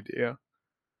story idea.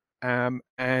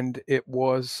 And it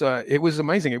was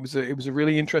amazing. It was a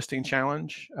really interesting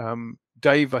challenge.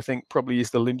 Dave, I think, probably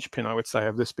is the linchpin, I would say,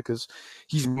 of this because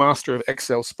he's master of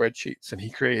Excel spreadsheets, and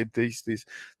he created these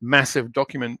massive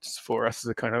documents for us as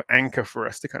a kind of anchor for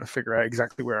us to kind of figure out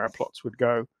exactly where our plots would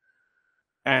go.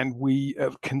 And we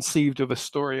conceived of a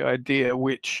story idea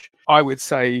which I would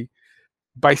say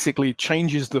basically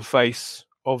changes the face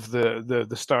of the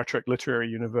Star Trek literary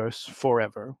universe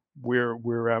forever.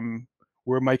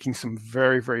 We're making some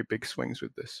very, very big swings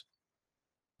with this.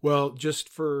 Well, just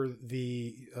for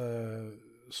the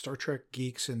Star Trek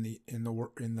geeks in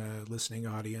the listening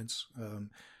audience,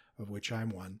 of which I'm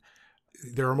one,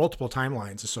 there are multiple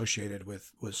timelines associated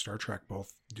with Star Trek,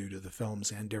 both due to the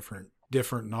films and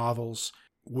different novels.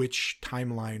 Which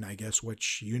timeline, I guess,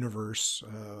 which universe,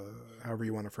 however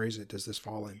you want to phrase it, does this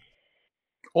fall in?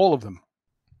 All of them.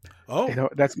 Oh,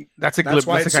 that's a glib. That's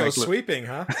why that's it's so sweeping,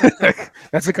 huh?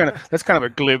 That's kind of a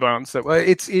glib answer. Well,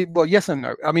 yes and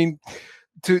no. I mean,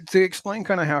 to explain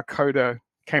kind of how Coda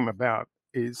came about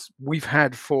is we've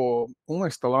had for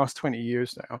almost the last 20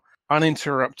 years now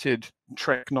uninterrupted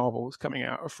Trek novels coming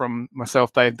out from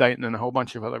myself, Dave Dayton, and a whole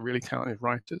bunch of other really talented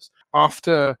writers.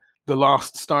 After the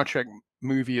last Star Trek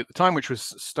movie at the time, which was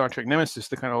Star Trek Nemesis,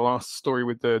 the kind of last story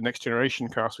with the Next Generation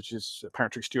cast, which is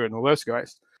Patrick Stewart and all those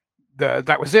guys.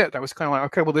 That was it. That was kind of like,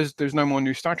 okay, well, there's no more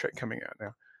new Star Trek coming out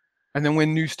now. And then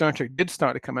when new Star Trek did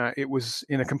start to come out, it was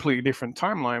in a completely different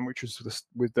timeline, which was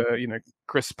with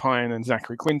Chris Pine and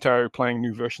Zachary Quinto playing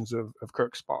new versions of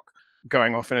Kirk Spock,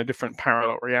 going off in a different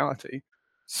parallel reality.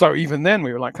 So even then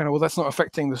we were like, kind of, well, that's not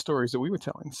affecting the stories that we were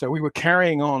telling. So we were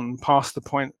carrying on past the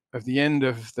point of the end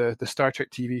of the Star Trek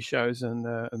TV shows and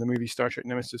the movie Star Trek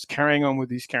Nemesis, carrying on with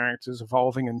these characters,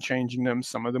 evolving and changing them.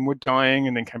 Some of them were dying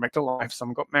and then came back to life.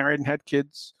 Some got married and had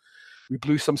kids. We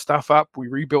blew some stuff up. We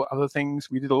rebuilt other things.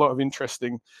 We did a lot of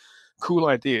interesting, cool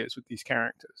ideas with these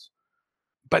characters.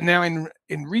 But now in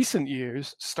recent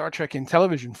years, Star Trek in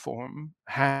television form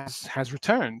has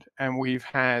returned. And we've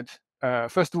had,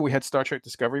 first of all, we had Star Trek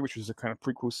Discovery, which was a kind of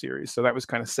prequel series. So that was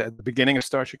kind of set at the beginning of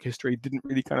Star Trek history. Didn't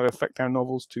really kind of affect our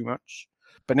novels too much.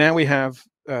 But now we have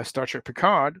Star Trek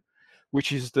Picard,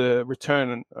 which is the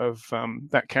return of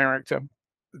that character.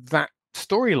 That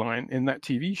storyline in that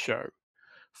TV show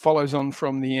follows on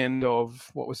from the end of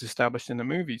what was established in the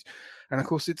movies. And of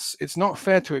course, it's not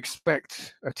fair to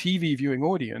expect a TV viewing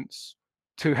audience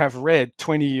to have read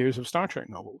 20 years of Star Trek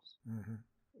novels. Mm-hmm.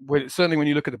 certainly when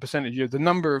you look at the percentage, the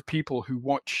number of people who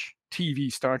watch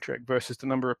TV Star Trek versus the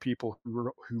number of people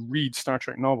who read Star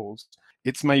Trek novels,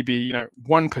 it's maybe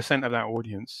 1% of that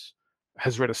audience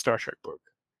has read a Star Trek book.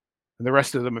 And the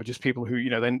rest of them are just people who,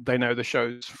 they know the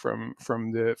shows from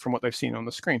what they've seen on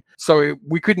the screen. So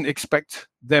we couldn't expect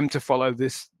them to follow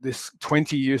this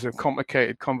 20 years of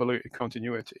complicated, convoluted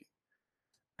continuity.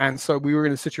 And so we were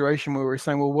in a situation where we were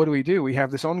saying, well, what do? We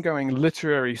have this ongoing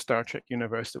literary Star Trek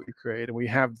universe that we've created, and we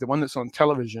have the one that's on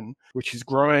television, which is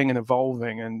growing and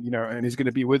evolving, and and is going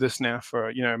to be with us now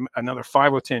for another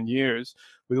 5 or 10 years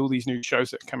with all these new shows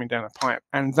that are coming down the pipe.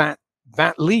 And that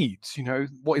leads,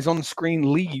 what is on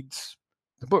screen leads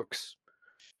the books,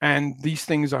 and these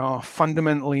things are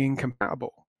fundamentally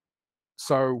incompatible.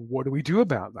 So what do we do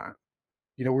about that?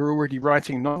 We're already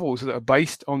writing novels that are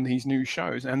based on these new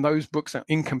shows, and those books are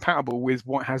incompatible with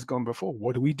what has gone before.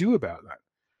 What do we do about that?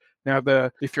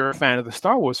 Now, if you're a fan of the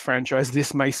Star Wars franchise,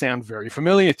 this may sound very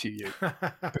familiar to you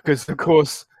because, of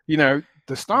course, the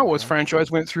Star Wars franchise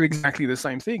went through exactly the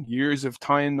same thing. Years of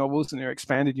tie-in novels in their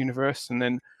expanded universe, and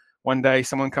then one day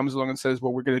someone comes along and says,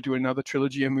 well, we're going to do another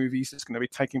trilogy of movies that's going to be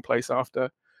taking place after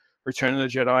Return of the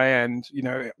Jedi. And,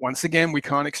 once again, we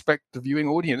can't expect the viewing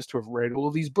audience to have read all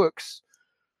of these books.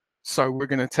 So we're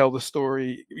going to tell the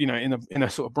story, in a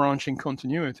sort of branching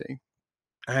continuity.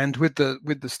 And with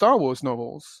the Star Wars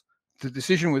novels, the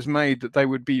decision was made that they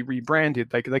would be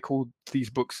rebranded. They called these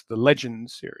books the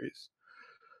Legends series.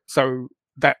 So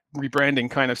that rebranding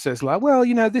kind of says, like, well,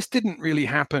 this didn't really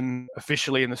happen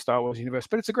officially in the Star Wars universe,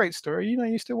 but it's a great story.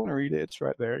 You still want to read it. It's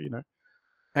right there,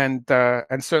 And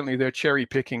certainly they're cherry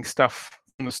picking stuff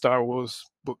from the Star Wars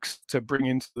books to bring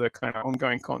into the kind of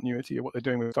ongoing continuity of what they're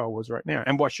doing with Star Wars right now.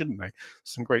 And why shouldn't they?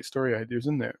 Some great story ideas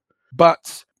in there.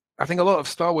 But I think a lot of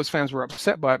Star Wars fans were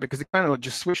upset by it because they kind of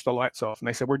just switched the lights off and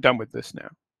they said, we're done with this now.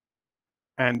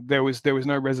 And there was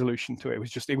no resolution to it. It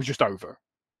was just over.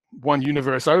 One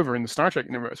universe over in the Star Trek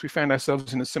universe, we found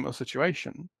ourselves in a similar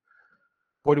situation.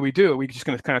 What do we do? Are we just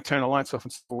going to kind of turn the lights off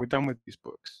and say, well, we're done with these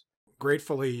books?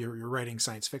 Gratefully, you're writing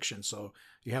science fiction, so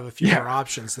you have a few more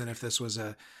options than if this was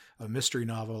a mystery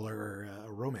novel or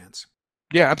a romance.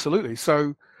 Yeah, absolutely.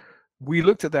 So we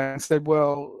looked at that and said,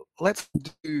 well, let's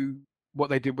do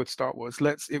what they did with Star Wars.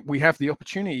 We have the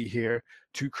opportunity here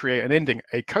to create an ending,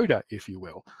 a coda, if you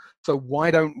will. So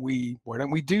why don't we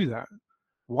do that?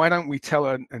 Why don't we tell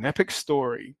an epic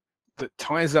story that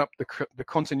ties up the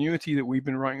continuity that we've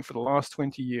been writing for the last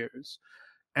 20 years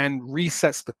and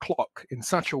resets the clock in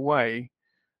such a way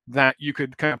that you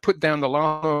could kind of put down the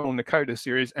last novel in the Coda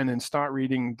series and then start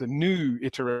reading the new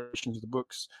iterations of the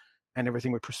books, and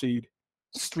everything would proceed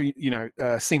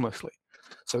seamlessly.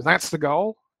 So that's the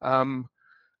goal.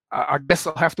 I guess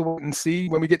I'll have to wait and see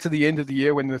when we get to the end of the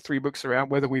year, when the 3 books are out,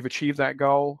 whether we've achieved that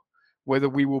goal, whether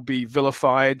we will be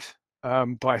vilified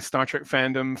by Star Trek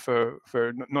fandom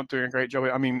for not doing a great job.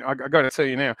 I mean, I got to tell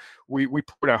you now, we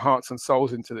put our hearts and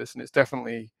souls into this, and it's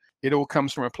definitely, it all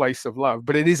comes from a place of love.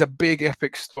 But it is a big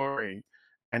epic story,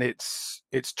 and it's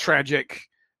tragic,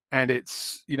 and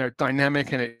it's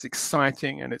dynamic, and it's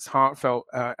exciting, and it's heartfelt,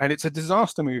 and it's a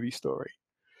disaster movie story.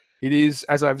 It is,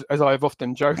 as I've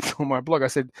often joked on my blog, I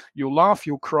said, you'll laugh,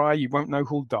 you'll cry, you won't know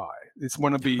who'll die. It's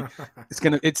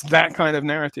it's that kind of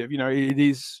narrative.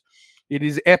 It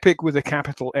is epic with a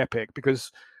capital epic,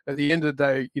 because at the end of the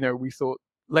day, we thought,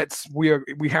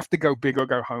 we have to go big or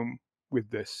go home with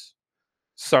this.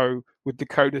 So with the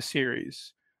Coda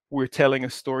series, we're telling a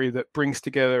story that brings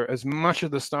together as much of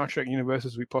the Star Trek universe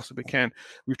as we possibly can.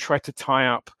 We've tried to tie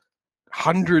up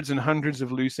hundreds and hundreds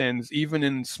of loose ends, even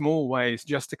in small ways,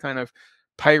 just to kind of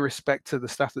pay respect to the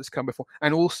stuff that's come before,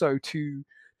 and also to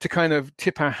kind of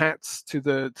tip our hats to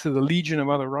the legion of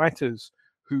other writers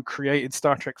who created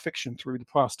Star Trek fiction through the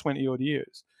past 20 odd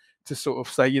years, to sort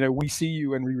of say, we see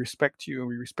you and we respect you and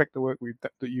we respect the work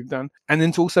that you've done. And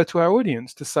then also to our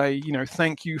audience to say,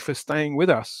 thank you for staying with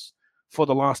us for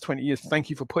the last 20 years. Thank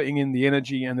you for putting in the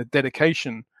energy and the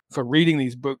dedication for reading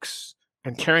these books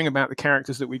and caring about the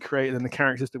characters that we created and the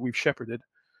characters that we've shepherded,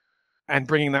 and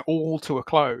bringing that all to a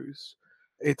close.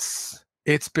 It's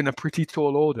been a pretty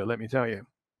tall order, let me tell you.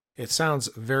 It sounds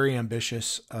very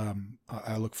ambitious.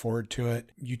 I look forward to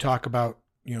it. You talk about,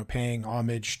 paying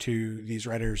homage to these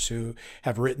writers who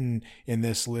have written in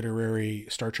this literary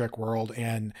Star Trek world,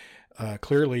 and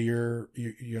clearly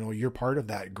you're part of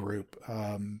that group.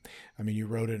 You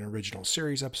wrote an original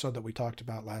series episode that we talked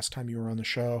about last time you were on the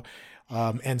show.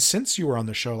 And since you were on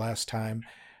the show last time,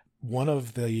 one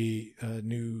of the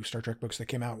new Star Trek books that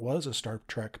came out was a Star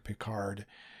Trek Picard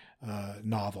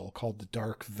novel called The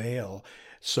Dark Veil.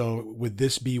 So would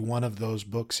this be one of those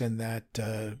books in that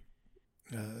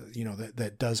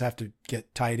that does have to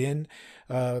get tied in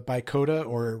by Coda,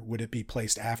 or would it be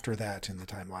placed after that in the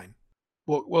timeline?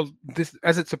 Well, this,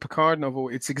 as it's a Picard novel,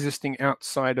 it's existing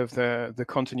outside of the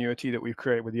continuity that we've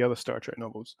created with the other Star Trek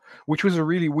novels, which was a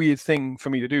really weird thing for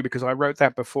me to do because I wrote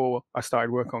that before I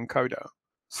started work on Coda.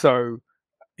 So,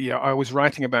 yeah, I was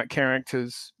writing about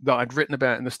characters that I'd written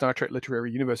about in the Star Trek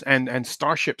literary universe and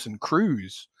starships and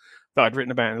crews that I'd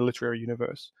written about in the literary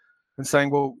universe, and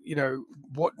saying, well,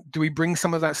 what do we bring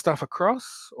some of that stuff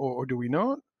across, or do we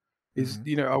not?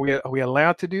 Are we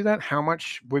allowed to do that? How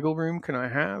much wiggle room can I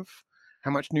have? How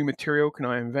much new material can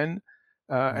I invent?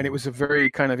 And it was a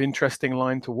very kind of interesting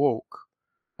line to walk.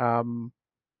 A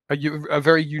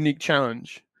very unique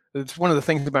challenge. It's one of the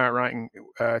things about writing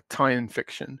tie-in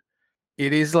fiction.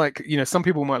 It is like, some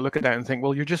people might look at that and think,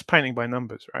 well, you're just painting by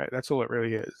numbers, right? That's all it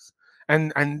really is.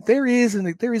 And there is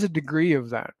a degree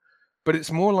of that, but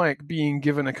it's more like being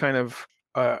given a kind of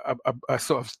a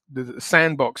sort of the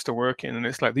sandbox to work in, and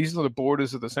it's like these are the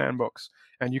borders of the sandbox,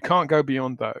 and you can't go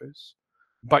beyond those.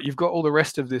 But you've got all the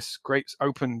rest of this great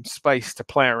open space to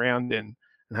play around in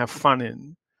and have fun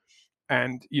in.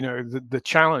 And, the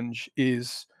challenge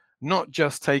is not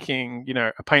just taking,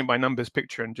 a paint by numbers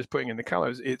picture and just putting in the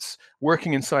colors. It's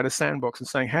working inside a sandbox and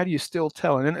saying, how do you still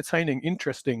tell an entertaining,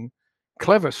 interesting,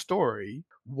 clever story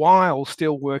while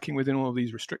still working within all of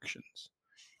these restrictions?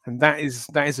 And that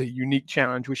is a unique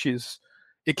challenge,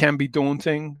 it can be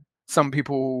daunting. Some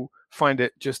people find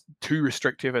it just too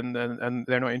restrictive and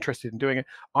they're not interested in doing it.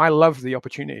 I love the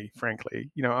opportunity,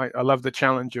 frankly. I love the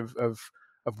challenge of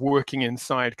working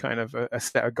inside kind of a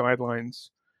set of guidelines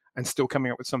and still coming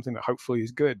up with something that hopefully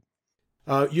is good.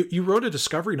 You wrote a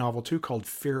Discovery novel too called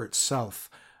Fear Itself.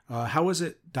 How was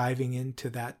it diving into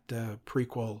that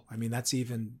prequel? I mean, that's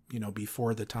even,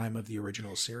 before the time of the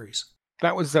original series.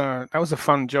 That was a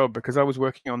fun job because I was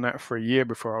working on that for a year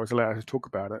before I was allowed to talk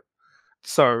about it.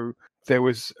 So there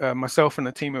was myself and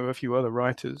a team of a few other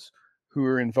writers who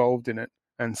were involved in it,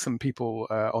 and some people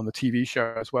on the TV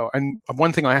show as well. And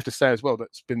one thing I have to say as well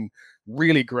that's been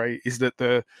really great is that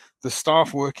the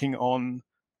staff working on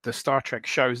the Star Trek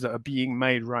shows that are being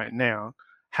made right now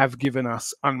have given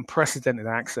us unprecedented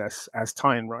access as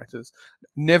tie-in writers.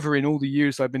 Never in all the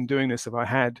years I've been doing this have I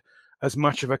had as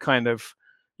much of a kind of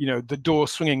the door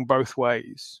swinging both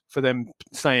ways for them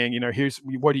saying, here's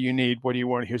what do you need? What do you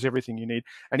want? Here's everything you need.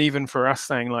 And even for us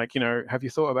saying like, have you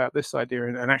thought about this idea?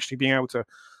 And actually being able to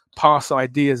pass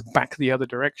ideas back the other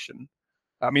direction.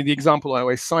 I mean, the example I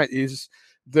always cite is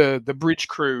the bridge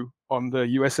crew on the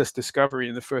USS Discovery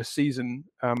in the first season.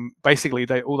 Basically,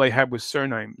 all they had was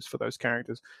surnames for those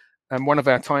characters. And one of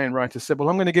our tie-in writers said, well,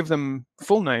 I'm going to give them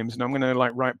full names and I'm going to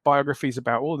write biographies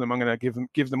about all of them. I'm going to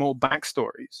give them all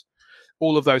backstories.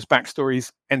 All of those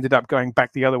backstories ended up going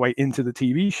back the other way into the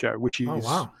TV show, which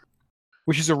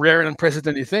is a rare and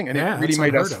unprecedented thing. And it really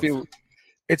made us feel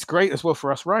it's great as well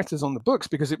for us writers on the books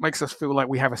because it makes us feel like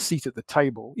we have a seat at the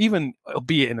table, even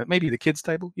albeit in maybe the kids'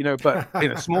 table, but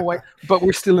in a small way, but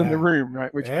we're still in the room,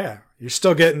 right? You're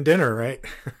still getting dinner, right?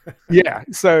 Yeah.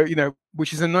 So,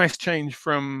 which is a nice change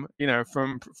from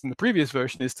the previous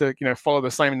version is to, follow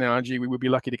the same analogy. We would be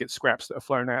lucky to get scraps that are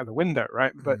flown out of the window,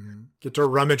 right? But get to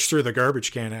rummage through the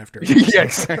garbage can after. Yeah,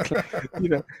 exactly.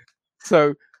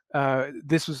 So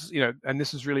this was, and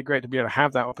this was really great to be able to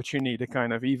have that opportunity to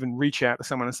kind of even reach out to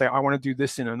someone and say, I want to do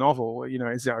this in a novel,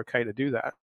 is it okay to do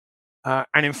that?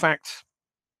 And in fact,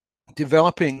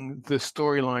 developing the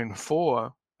storyline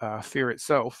for Fear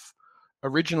Itself,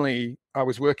 originally I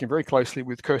was working very closely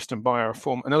with Kirsten Beyer,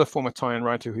 another former tie-in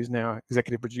writer who's now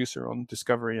executive producer on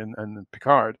Discovery and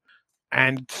Picard.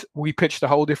 And we pitched a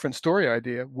whole different story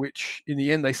idea, which in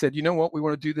the end they said, you know what, we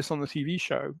want to do this on the TV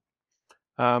show.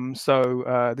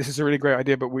 So this is a really great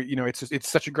idea, but it's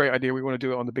such a great idea. We want to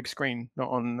do it on the big screen,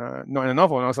 not in a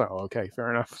novel. And I was like, oh, okay,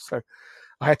 fair enough. So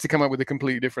I had to come up with a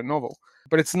completely different novel.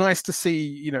 But it's nice to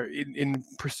see, in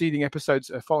preceding episodes,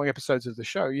 following episodes of the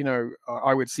show,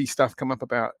 I would see stuff come up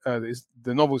about the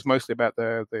novel's mostly about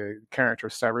the character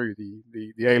of Saru,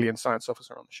 the alien science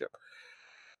officer on the ship.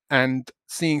 And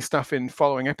seeing stuff in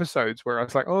following episodes where I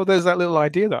was like, oh, there's that little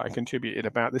idea that I contributed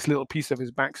about this little piece of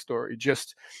his backstory,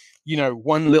 just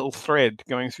one little thread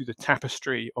going through the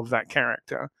tapestry of that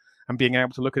character and being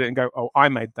able to look at it and go, oh, I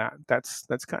made that. That's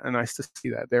kind of nice to see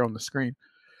that there on the screen.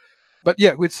 But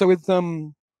yeah,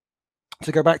 to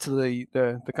go back to the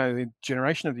kind of the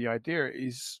generation of the idea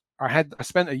is I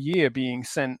spent a year being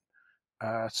sent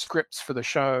scripts for the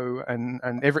show, and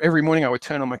every morning I would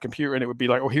turn on my computer and it would be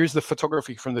like, oh, here's the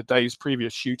photography from the day's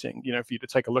previous shooting, for you to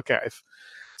take a look at,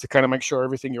 to kind of make sure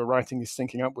everything you're writing is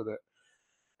syncing up with it.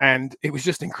 And it was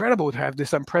just incredible to have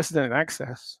this unprecedented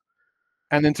access.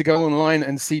 and then to go online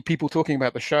and see people talking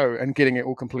about the show and getting it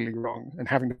all completely wrong and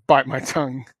having to bite my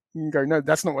tongue and go, no,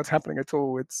 that's not what's happening at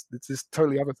all. It's this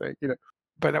totally other thing, you know.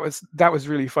 But that was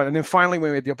really fun. And then finally,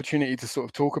 when we had the opportunity to sort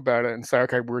of talk about it and say,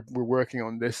 okay, we're working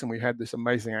on this, and we had this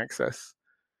amazing access,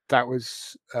 that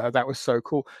was so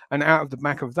cool. And out of the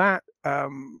back of that,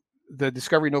 the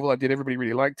Discovery novel I did, everybody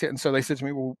really liked it, and so they said to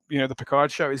me, well, you know, the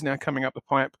Picard show is now coming up the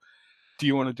pipe. Do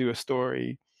you want to do a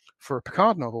story for a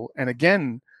Picard novel? And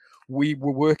again, we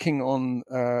were working on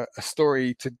a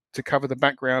story to cover the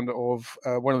background of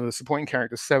one of the supporting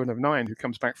characters, Seven of Nine, who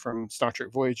comes back from Star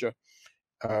Trek Voyager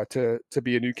to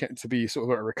be sort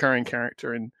of a recurring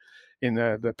character in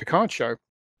the Picard show,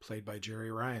 played by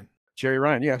Jerry Ryan. Jerry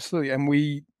Ryan, yeah, absolutely. And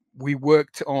we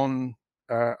worked on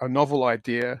a novel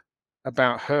idea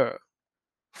about her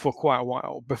for quite a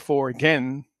while before,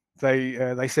 again,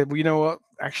 they said, well, you know what?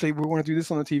 Actually, we want to do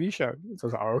this on the TV show. So I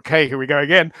was like, oh, okay, here we go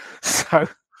again. So,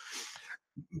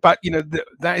 but you know,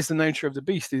 that is the nature of the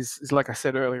beast. Is like I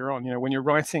said earlier on. You know, when you're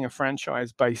writing a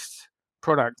franchise-based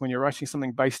product, when you're writing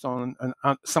something based on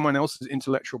someone else's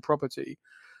intellectual property,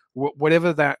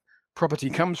 whatever that property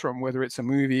comes from, whether it's a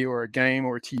movie or a game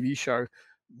or a TV show,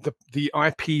 the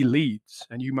IP leads,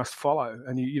 and you must follow,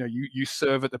 and you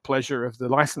serve at the pleasure of the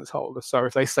license holder. So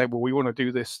if they say, well, we want to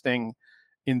do this thing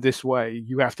in this way,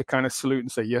 you have to kind of salute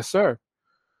and say, yes, sir,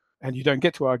 and you don't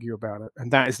get to argue about it.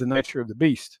 And that is the nature of the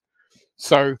beast.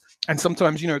 So, and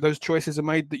sometimes, you know, those choices are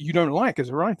made that you don't like as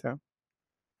a writer,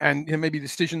 and you know, maybe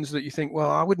decisions that you think, well,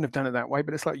 I wouldn't have done it that way,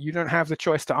 but it's like you don't have the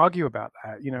choice to argue about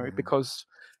that, you know, because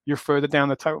you're further down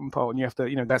the totem pole, and you have to,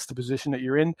 you know, that's the position that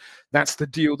you're in. That's the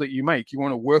deal that you make. You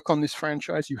want to work on this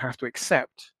franchise, you have to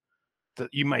accept that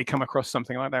you may come across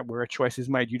something like that where a choice is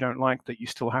made you don't like, that you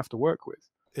still have to work with.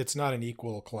 It's not an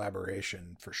equal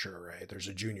collaboration for sure, right? There's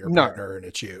a junior partner and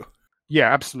it's you.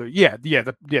 Yeah, absolutely. Yeah.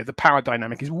 The power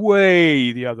dynamic is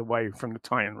way the other way from the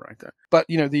tie-in writer. But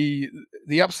you know,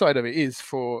 the upside of it is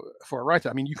for a writer.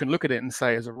 I mean, you can look at it and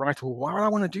say, as a writer, well, why would I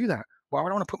want to do that? Why would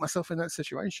I want to put myself in that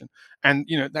situation? And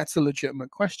you know, that's a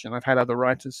legitimate question. I've had other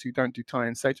writers who don't do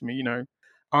tie-in say to me, you know,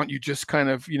 aren't you just kind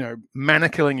of, you know,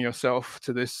 manacling yourself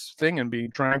to this thing and being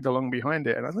dragged along behind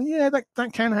it? And I think, yeah,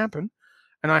 that can happen.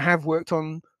 And I have worked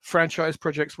on franchise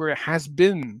projects where it has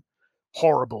been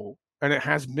horrible. And it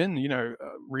has been, you know,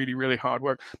 really, really hard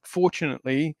work.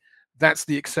 Fortunately, that's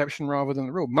the exception rather than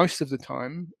the rule. Most of the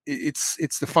time, it's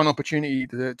the fun opportunity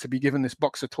to be given this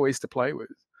box of toys to play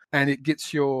with, and it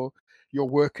gets your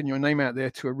work and your name out there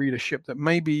to a readership that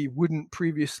maybe wouldn't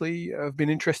previously have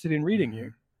been interested in reading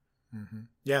you. Mm-hmm.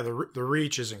 Yeah, the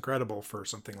reach is incredible for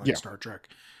something like Star Trek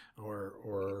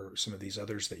or some of these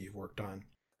others that you've worked on.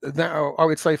 That, I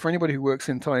would say, for anybody who works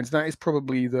in tie-ins, that is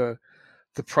probably the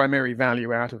primary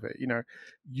value out of it. You know,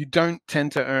 you don't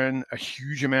tend to earn a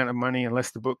huge amount of money unless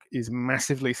the book is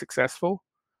massively successful.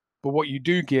 But what you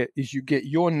do get is you get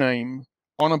your name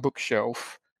on a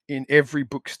bookshelf in every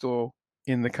bookstore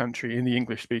in the country, in the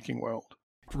English-speaking world.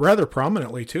 Rather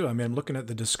prominently, too. I mean, I'm looking at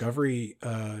the Discovery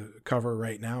cover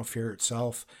right now, Fear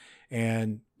Itself,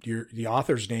 and the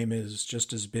author's name is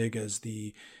just as big as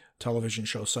the television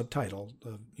show subtitle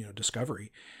of, you know,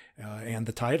 Discovery, and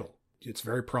the title. It's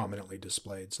very prominently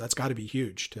displayed. So that's got to be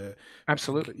huge to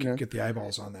absolutely get the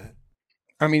eyeballs on that.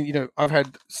 I mean, you know, I've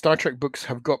had Star Trek books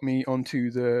have got me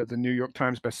onto the New York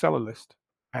Times bestseller list.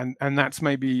 And that's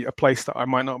maybe a place that I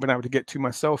might not have been able to get to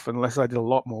myself unless I did a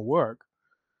lot more work.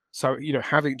 So, you know,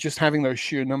 having those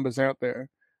sheer numbers out there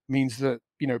means that,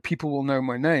 you know, people will know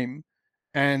my name,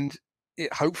 and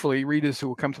hopefully readers who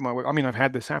will come to my work. I mean, I've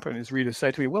had this happen, is readers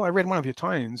say to me, well, I read one of your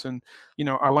tie-ins and, you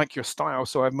know, I like your style,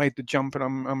 so I've made the jump and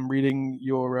I'm reading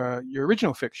your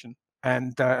original fiction.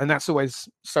 And that's always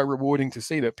so rewarding to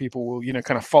see that people will, you know,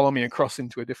 kind of follow me across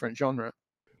into a different genre.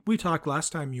 We talked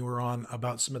last time you were on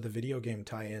about some of the video game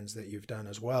tie-ins that you've done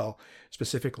as well.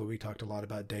 Specifically, we talked a lot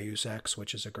about Deus Ex,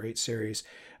 which is a great series.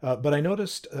 But I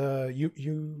noticed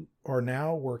you are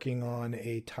now working on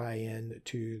a tie-in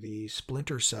to the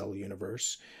Splinter Cell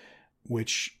universe,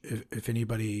 which, if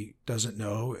anybody doesn't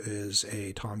know, is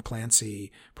a Tom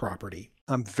Clancy property.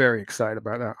 I'm very excited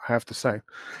about that, I have to say.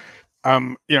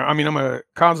 You know, I mean, I'm a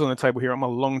cards on the table here. I'm a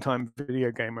long-time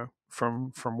video gamer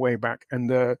from way back, and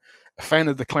a fan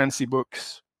of the Clancy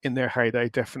books in their heyday,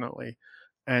 definitely,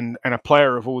 and a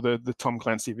player of all the Tom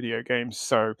Clancy video games.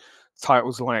 So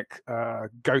titles like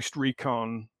Ghost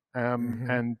Recon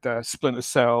and Splinter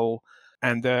Cell,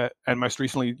 and most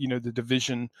recently, you know, The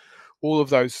Division. All of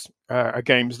those are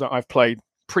games that I've played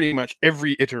pretty much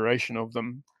every iteration of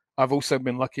them. I've also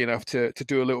been lucky enough to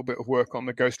do a little bit of work on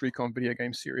the Ghost Recon video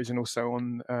game series and also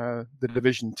on The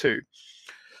Division 2.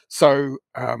 So,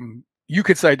 you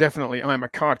could say definitely I'm a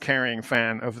card-carrying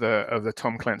fan of the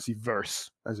Tom Clancy verse,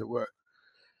 as it were.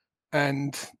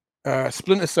 And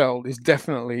Splinter Cell is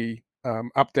definitely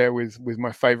up there with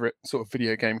my favorite sort of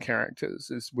video game characters.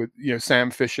 Is with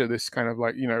Sam Fisher, this kind of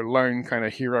like lone kind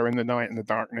of hero in the night and the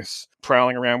darkness,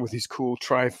 prowling around with his cool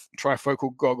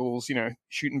trifocal goggles,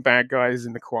 shooting bad guys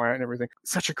in the quiet and everything.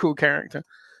 Such a cool character,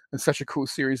 and such a cool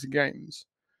series of games.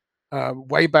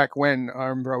 Way back when, I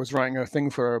remember I was writing a thing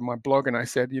for my blog, and I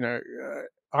said,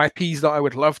 IPs that I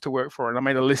would love to work for, and I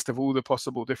made a list of all the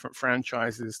possible different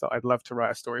franchises that I'd love to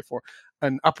write a story for.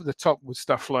 And up at the top was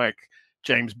stuff like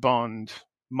James Bond,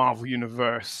 Marvel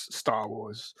Universe, Star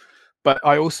Wars. But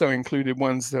I also included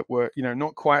ones that were,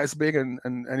 not quite as big. And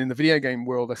in the video game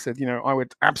world, I said, I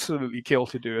would absolutely kill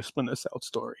to do a Splinter Cell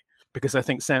story, because I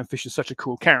think Sam Fisher's such a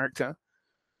cool character,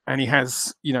 and he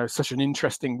has, such an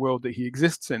interesting world that he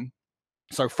exists in.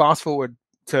 So fast forward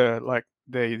to like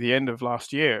the end of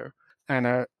last year, and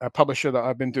a publisher that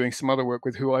I've been doing some other work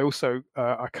with, who I also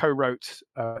I co-wrote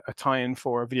a tie-in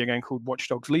for a video game called Watch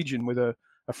Dogs Legion with a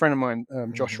friend of mine,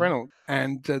 Josh Reynolds,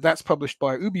 and that's published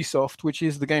by Ubisoft, which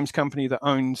is the games company that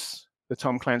owns the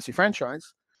Tom Clancy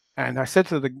franchise. And I said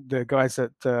to the guys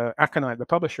at Aconite, the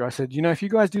publisher, I said, if you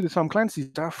guys do the Tom Clancy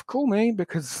stuff, call me,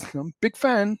 because I'm a big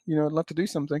fan. I'd love to do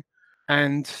something.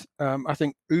 And I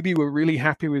think Ubi were really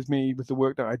happy with me with the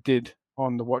work that I did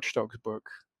on the Watch Dogs book.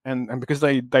 And because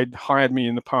they'd hired me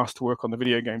in the past to work on the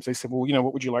video games, they said, well,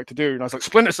 what would you like to do? And I was like,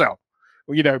 Splinter Cell.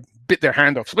 Well, bit their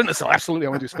hand off. Splinter Cell, absolutely, I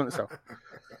want to do Splinter Cell.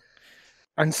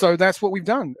 And so that's what we've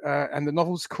done. And the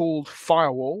novel's called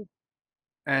Firewall,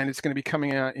 and it's going to be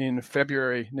coming out in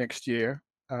February next year.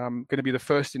 Going to be the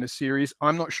first in a series.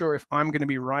 I'm not sure if I'm going to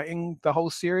be writing the whole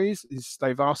series.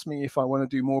 They've asked me if I want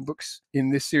to do more books in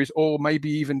this series, or maybe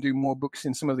even do more books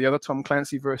in some of the other Tom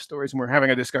Clancy verse stories. And we're having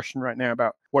a discussion right now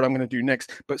about what I'm going to do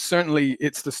next. But certainly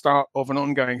it's the start of an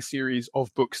ongoing series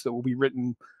of books that will be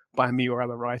written by me or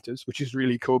other writers, which is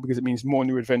really cool, because it means more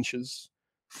new adventures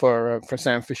for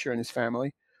Sam Fisher and his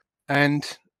family. And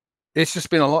it's just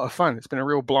been a lot of fun. It's been a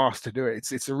real blast to do it.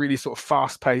 It's a really sort of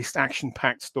fast-paced,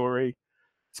 action-packed story.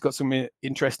 It's got some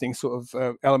interesting sort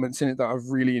of elements in it that I've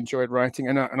really enjoyed writing,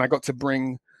 and I got to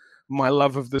bring my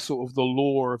love of the sort of the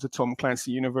lore of the Tom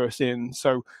Clancy universe in.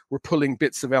 So we're pulling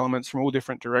bits of elements from all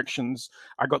different directions.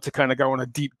 I got to kind of go on a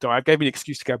deep dive. Gave me an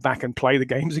excuse to go back and play the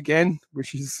games again,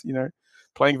 which is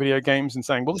playing video games and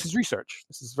saying, well, this is research.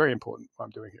 This is very important what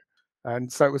I'm doing here.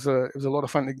 And so it was a lot of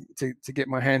fun to get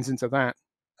my hands into that.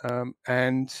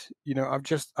 And I've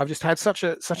just had such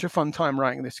a fun time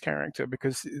writing this character,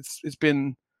 because it's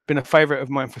been a favorite of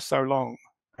mine for so long,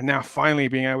 and now finally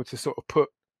being able to sort of put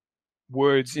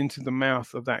words into the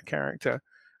mouth of that character,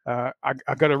 I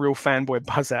got a real fanboy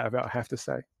buzz out of it, I have to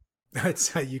say. That's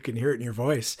how you can hear it in your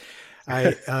voice.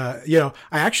 I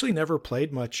actually never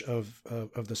played much of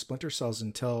the Splinter Cells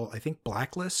until I think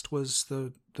Blacklist was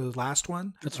the last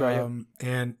one. That's right.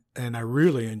 And I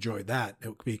really enjoyed that,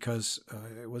 because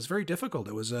it was very difficult.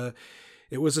 It was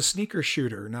a sneaker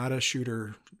shooter, not a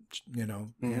shooter,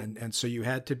 mm-hmm. and so you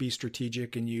had to be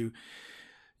strategic, and you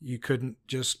couldn't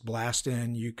just blast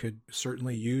in. You could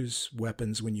certainly use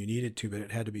weapons when you needed to, but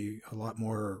it had to be a lot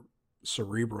more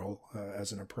cerebral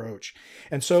as an approach.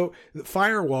 And so the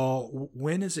Firewall,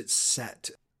 when is it set?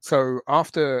 So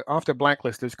after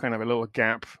Blacklist, there's kind of a little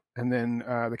gap, and then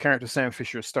the character Sam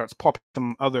Fisher starts popping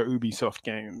some other Ubisoft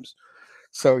games.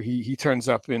 So he turns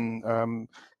up in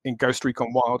Ghost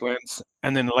Recon Wildlands,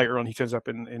 and then later on he turns up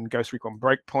in Ghost Recon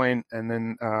Breakpoint, and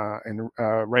then in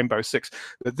Rainbow Six.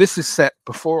 But this is set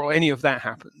before any of that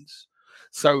happens.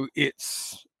 So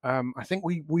it's I think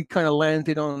we kind of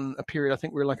landed on a period. I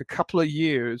think we're like a couple of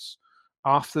years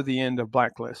after the end of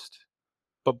Blacklist,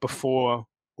 but before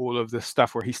all of the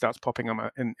stuff where he starts popping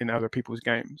up in other people's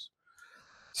games.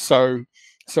 So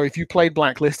if you played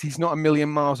Blacklist, he's not a million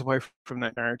miles away from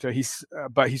that character.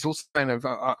 But he's also kind of,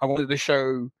 I wanted to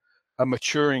show a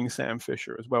maturing Sam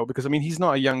Fisher as well, because I mean, he's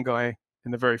not a young guy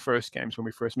in the very first games when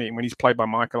we first meet him. When he's played by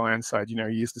Michael Ironside,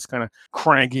 he is this kind of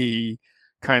craggy,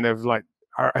 kind of like,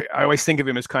 I always think of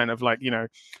him as kind of like,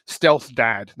 stealth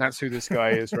dad. That's who this guy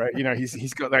is, right?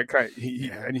 He's got that kind,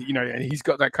 and he's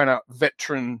got that kind of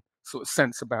veteran sort of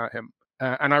sense about him.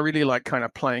 And I really like kind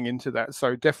of playing into that.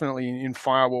 So definitely in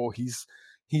Firewall, he's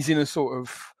in a sort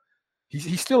of,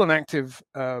 he's still an active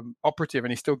operative,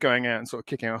 and he's still going out and sort of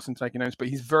kicking ass and taking names, but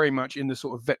he's very much in the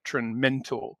sort of veteran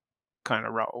mentor kind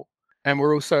of role. And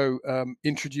we're also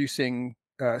introducing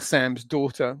Sam's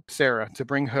daughter, Sarah, to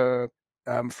bring her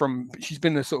she's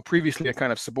been a sort of previously a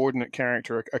kind of subordinate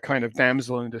character, a kind of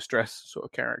damsel in distress sort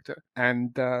of character.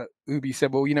 And Ubi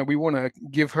said, well, we want to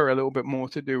give her a little bit more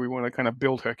to do. We want to kind of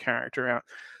build her character out.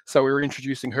 So we were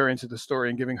introducing her into the story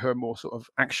and giving her more sort of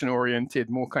action oriented,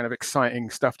 more kind of exciting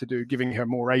stuff to do, giving her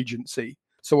more agency.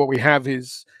 So what we have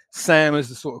is Sam as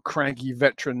the sort of craggy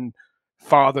veteran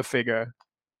father figure,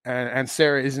 and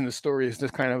Sarah is in the story as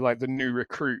this kind of like the new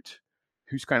recruit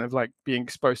who's kind of like being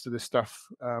exposed to this stuff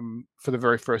for the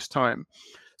very first time.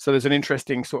 So there's an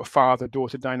interesting sort of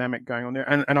father-daughter dynamic going on there.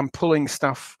 And I'm pulling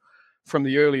stuff from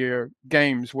the earlier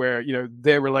games where,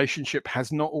 their relationship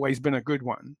has not always been a good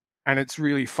one. And it's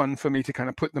really fun for me to kind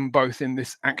of put them both in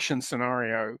this action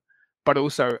scenario, but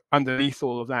also underneath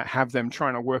all of that, have them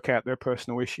trying to work out their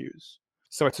personal issues.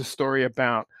 So it's a story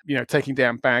about, taking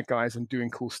down bad guys and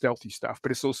doing cool stealthy stuff.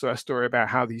 But it's also a story about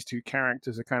how these two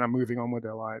characters are kind of moving on with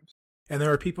their lives. And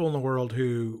there are people in the world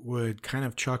who would kind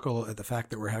of chuckle at the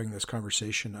fact that we're having this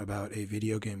conversation about a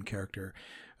video game character.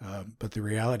 But the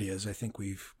reality is, I think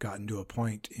we've gotten to a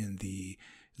point in the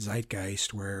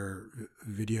zeitgeist where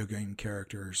video game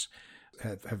characters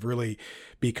have really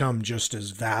become just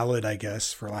as valid, I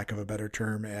guess, for lack of a better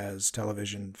term, as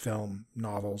television, film,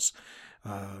 novels.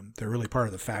 They're really part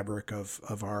of the fabric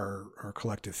of our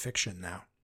collective fiction now.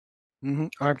 Mm-hmm.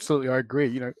 Absolutely, I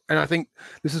agree. And I think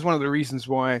this is one of the reasons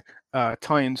why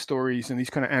tie-in stories and these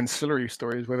kind of ancillary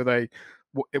stories,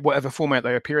 whatever format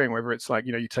they appear in, whether it's like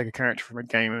you take a character from a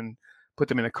game and put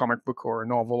them in a comic book or a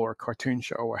novel or a cartoon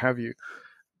show or what have you.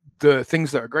 The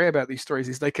things that are great about these stories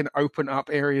is they can open up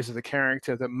areas of the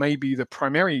character that maybe the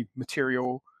primary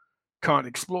material can't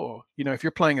explore. If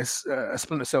you're playing a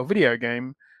Splinter Cell video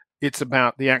game, it's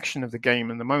about the action of the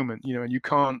game in the moment, and you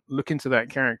can't look into that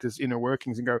character's inner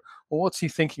workings and go, well, what's he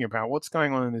thinking about? What's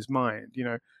going on in his mind?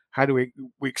 How do we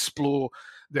explore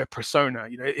their persona?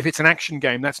 If it's an action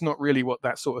game, that's not really what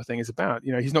that sort of thing is about.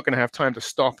 He's not going to have time to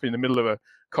stop in the middle of a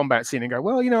combat scene and go,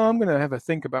 well, I'm going to have a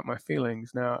think about my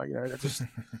feelings now. That's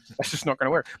just not going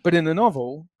to work. But in the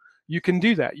novel, you can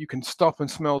do that. You can stop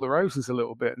and smell the roses a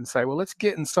little bit and say, well, let's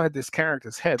get inside this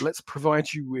character's head. Let's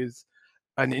provide you with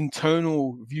an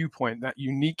internal viewpoint, that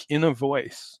unique inner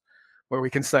voice, where we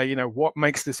can say, what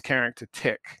makes this character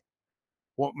tick,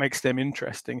 what makes them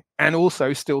interesting, and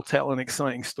also still tell an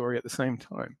exciting story at the same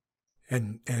time.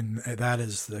 And that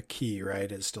is the key,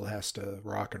 right? It still has to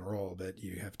rock and roll, but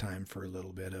you have time for a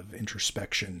little bit of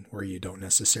introspection where you don't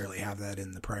necessarily have that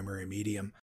in the primary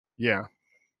medium. Yeah.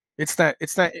 It's that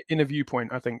inner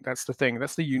viewpoint. I think that's the thing.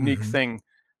 That's the unique thing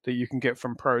that you can get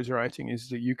from prose writing, is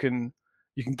that you can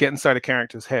get inside a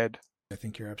character's head. I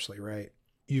think you're absolutely right.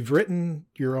 You've written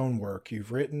your own work.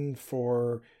 You've written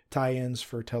for tie-ins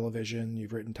for television.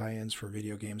 You've written tie-ins for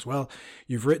video games. Well,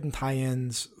 you've written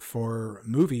tie-ins for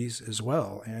movies as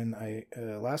well. And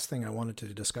last thing I wanted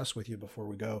to discuss with you before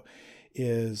we go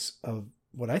is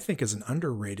what I think is an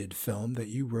underrated film that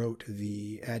you wrote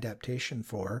the adaptation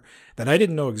for that I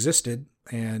didn't know existed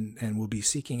and will be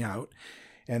seeking out.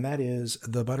 And that is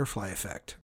The Butterfly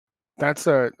Effect.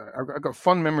 I've got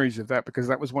fond memories of that because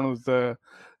that was one of the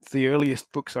earliest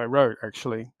books I wrote,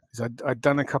 actually. I'd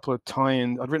done a couple of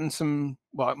tie-ins. I'd written some.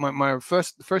 Well,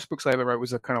 the first books I ever wrote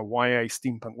was a kind of YA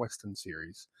steampunk western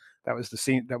series. That was the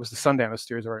Sundowner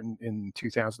series I wrote in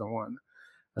 2001,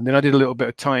 and then I did a little bit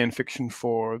of tie-in fiction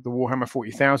for the Warhammer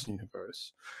 40,000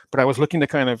 universe. But I was looking to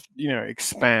kind of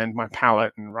expand my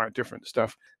palette and write different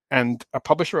stuff. And a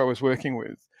publisher I was working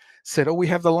with said, "Oh, we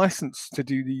have the license to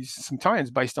do some tie-ins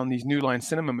based on these New Line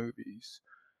Cinema movies."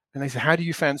 And they said, "How do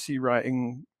you fancy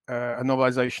writing a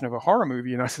novelization of a horror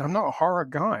movie?" And I said, "I'm not a horror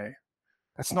guy.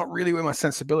 That's not really where my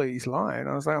sensibilities lie." And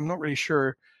I was like, "I'm not really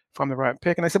sure if I'm the right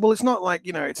pick." And I said, "Well, it's not like,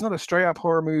 it's not a straight up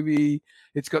horror movie.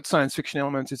 It's got science fiction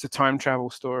elements. It's a time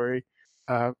travel story."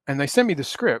 And they sent me the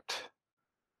script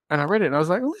and I read it and I was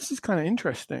like, "Oh, this is kind of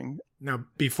interesting." Now,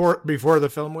 before the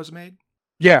film was made?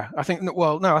 Yeah, I think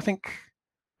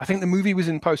the movie was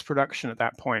in post-production at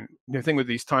that point. The thing with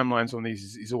these timelines on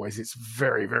these is always it's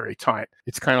very, very tight.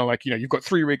 It's kind of like, you've got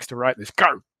 3 weeks to write this,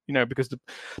 go, because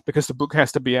the book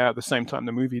has to be out at the same time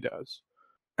the movie does.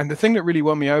 And the thing that really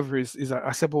won me over is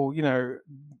I said, well,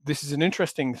 this is an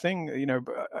interesting thing,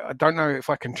 but I don't know if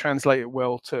I can translate it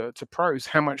well to prose.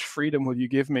 How much freedom will you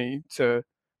give me to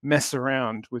mess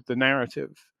around with the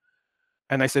narrative?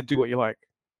 And they said, do what you like,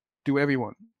 do whatever you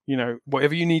want,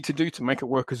 whatever you need to do to make it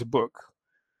work as a book.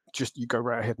 Just you go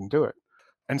right ahead and do it.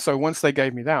 And so once they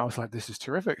gave me that, I was like, this is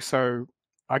terrific. So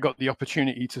I got the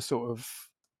opportunity to sort of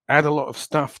add a lot of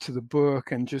stuff to the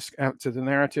book and just add to the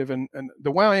narrative. And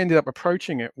the way I ended up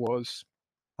approaching it was,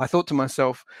 I thought to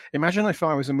myself, imagine if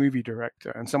I was a movie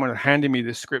director and someone had handed me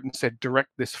this script and said, direct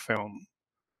this film.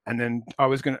 And then I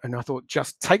thought,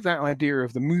 just take that idea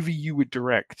of the movie you would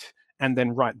direct and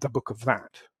then write the book of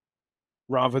that,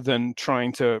 rather than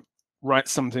trying to write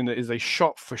something that is a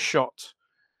shot for shot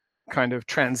kind of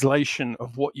translation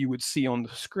of what you would see on the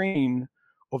screen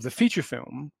of the feature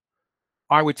film.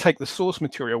 I would take the source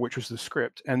material, which was the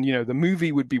script, and the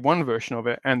movie would be one version of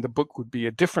it, and the book would be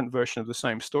a different version of the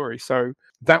same story. So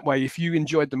that way, if you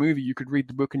enjoyed the movie, you could read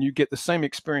the book and you get the same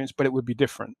experience, but it would be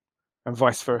different, and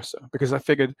vice versa. Because I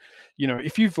figured,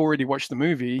 if you've already watched the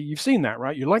movie, you've seen that,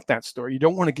 right? You like that story. You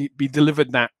don't want to be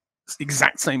delivered that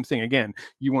exact same thing again.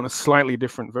 You want a slightly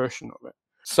different version of it.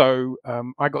 So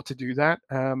I got to do that.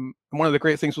 And one of the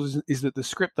great things is that the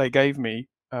script they gave me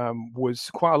was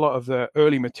quite a lot of the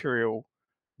early material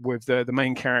with the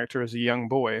main character as a young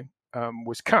boy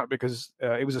was cut because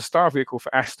it was a star vehicle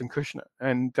for Ashton Kutcher.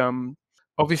 And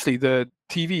obviously the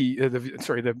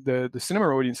the cinema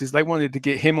audiences, they wanted to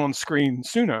get him on screen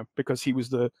sooner because he was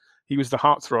the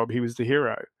heartthrob, he was the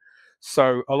hero.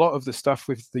 So a lot of the stuff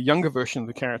with the younger version of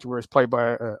the character, where it's played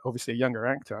by obviously a younger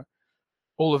actor,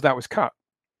 all of that was cut.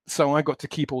 So I got to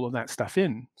keep all of that stuff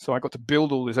in. So I got to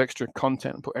build all this extra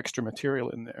content and put extra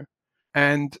material in there.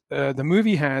 And the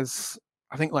movie has,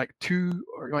 I think, like 2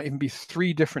 or it might even be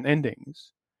 3 different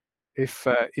endings.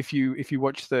 If you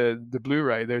watch the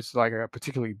Blu-ray, there's like a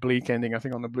particularly bleak ending, I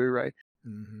think, on the Blu-ray.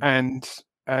 Mm-hmm.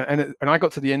 And I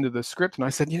got to the end of the script and I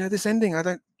said, this ending, I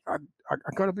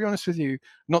got to be honest with you,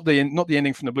 not the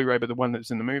ending from the Blu-ray, but the one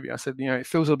that's in the movie. I said, it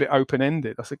feels a bit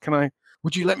open-ended. I said,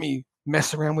 would you let me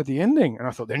mess around with the ending? And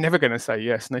I thought, they're never going to say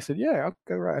yes. And they said, yeah, I'll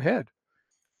go right ahead.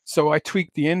 So I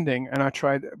tweaked the ending and I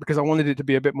tried, because I wanted it to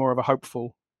be a bit more of a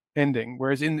hopeful ending.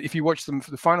 Whereas if you watch the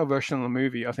final version of the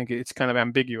movie, I think it's kind of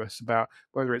ambiguous about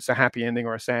whether it's a happy ending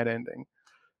or a sad ending.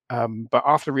 But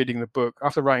after writing the book,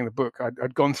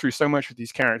 I'd gone through so much with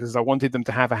these characters, I wanted them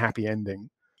to have a happy ending.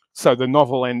 So the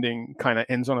novel ending kind of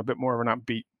ends on a bit more of an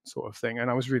upbeat sort of thing. And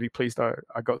I was really pleased I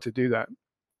got to do that.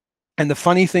 And the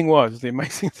funny thing was, the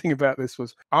amazing thing about this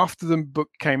was, after the book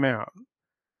came out,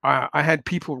 I had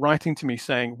people writing to me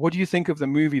saying, what do you think of the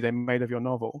movie they made of your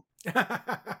novel?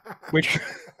 Which,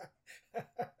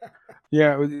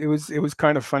 yeah, it was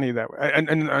kind of funny that way. And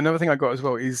another thing I got as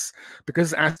well is,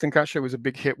 because Ashton Kutcher was a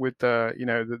big hit with the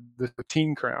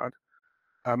teen crowd,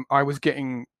 I was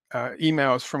getting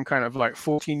emails from kind of like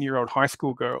 14-year-old high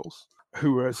school girls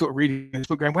who were sort of reading this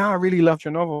book going, wow, I really loved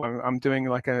your novel. I'm doing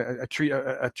like a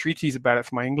treatise about it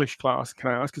for my English class.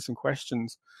 Can I ask you some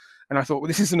questions? And I thought, well,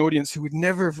 this is an audience who would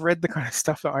never have read the kind of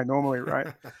stuff that I normally write.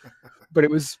 but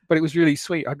it was really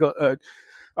sweet. I got a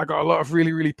lot of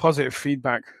really, really positive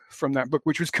feedback from that book,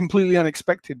 which was completely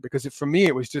unexpected, because for me,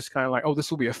 it was just kind of like, oh,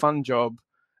 this will be a fun job.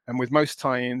 And with most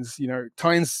tie-ins,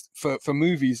 tie-ins for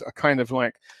movies are kind of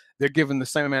like, they're given the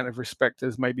same amount of respect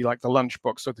as maybe like the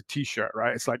lunchbox or the t-shirt,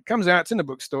 right? It's like, comes out, it's in the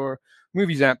bookstore,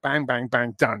 movie's out, bang, bang,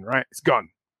 bang, done, right? It's gone.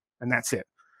 And that's it.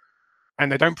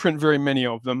 And they don't print very many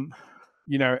of them,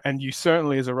 and you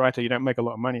certainly, as a writer, you don't make a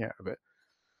lot of money out of it.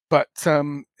 But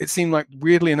it seemed like,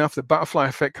 weirdly enough, the Butterfly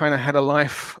Effect kind of had a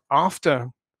life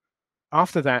after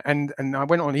that. And I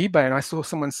went on eBay and I saw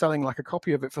someone selling like a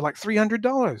copy of it for like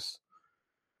 $300.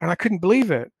 And I couldn't believe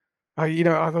it. I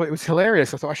thought it was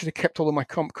hilarious. I thought I should have kept all of my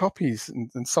comp copies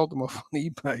and sold them off on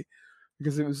eBay,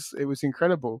 because it was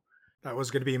incredible. That was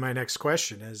going to be my next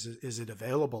question. Is it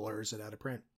available, or is it out of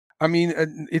print? I mean,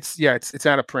 it's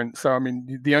out of print. So I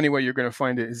mean, the only way you're going to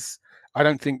find it is, I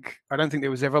don't think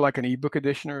there was ever like an ebook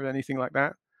edition or anything like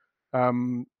that.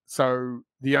 So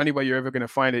the only way you're ever going to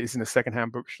find it is in a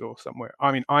secondhand bookstore somewhere.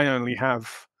 I mean, I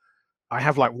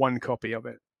have like 1 copy of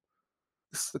it,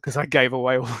 because I gave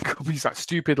away all the copies like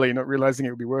stupidly, not realizing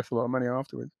it would be worth a lot of money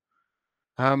afterwards.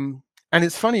 And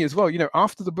it's funny as well,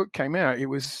 after the book came out,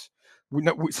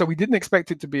 so we didn't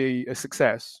expect it to be a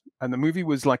success, and the movie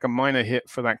was like a minor hit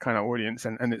for that kind of audience,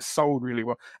 and it sold really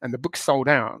well, and the book sold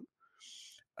out.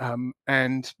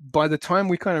 And by the time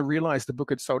we kind of realized the book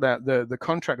had sold out, the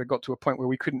contract had got to a point where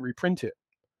we couldn't reprint it.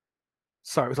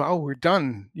 So it was like, oh, we're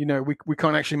done. We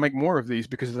can't actually make more of these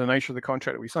because of the nature of the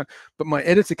contract that we signed. But my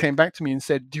editor came back to me and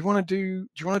said, do you want to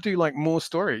do like more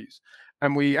stories?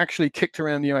 And we actually kicked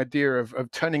around the idea of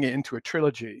turning it into a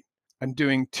trilogy and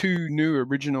doing 2 new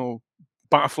original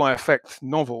Butterfly Effect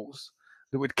novels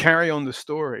that would carry on the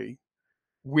story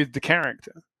with the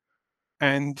character.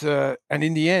 And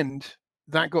in the end,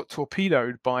 that got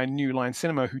torpedoed by New Line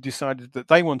Cinema, who decided that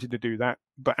they wanted to do that,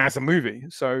 but as a movie.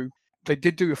 So they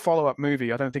did do a follow-up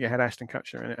movie. I don't think it had Ashton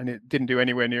Kutcher in it, and it didn't do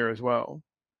anywhere near as well.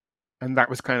 And that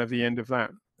was kind of the end of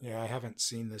that. Yeah, I haven't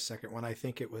seen the second one. I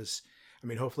think I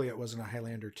mean, hopefully it wasn't a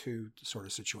Highlander 2 sort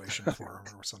of situation for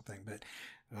him or something. But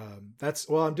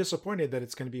I'm disappointed that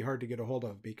it's going to be hard to get a hold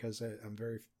of, because I'm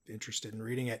very interested in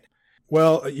reading it.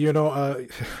 Well,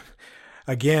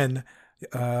 again,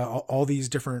 all these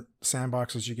different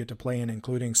sandboxes you get to play in,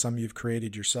 including some you've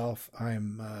created yourself.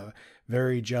 I'm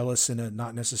very jealous in a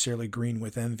not necessarily green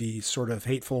with envy sort of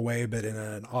hateful way, but in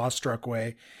an awestruck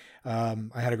way. I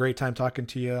had a great time talking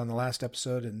to you on the last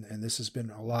episode, and this has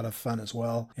been a lot of fun as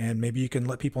well. And maybe you can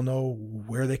let people know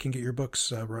where they can get your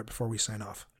books right before we sign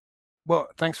off. Well,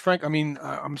 thanks, Frank. I mean,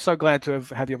 I'm so glad to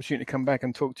have had the opportunity to come back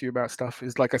and talk to you about stuff.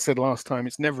 It's like I said last time,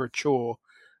 it's never a chore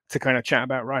to kind of chat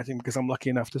about writing, because I'm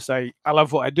lucky enough to say I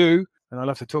love what I do and I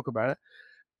love to talk about it.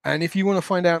 And if you want to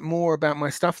find out more about my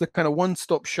stuff, the kind of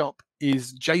one-stop shop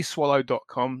is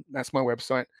jswallow.com. That's my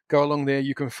website. Go along there.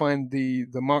 You can find the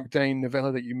Mark Dane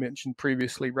novella that you mentioned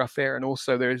previously, Rough Air, and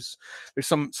also there's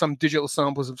some digital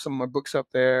samples of some of my books up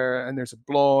there, and there's a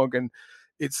blog, and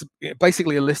it's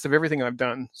basically a list of everything I've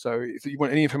done. So if you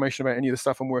want any information about any of the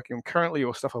stuff I'm working on currently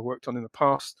or stuff I've worked on in the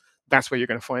past, that's where you're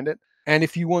going to find it. And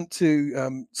if you want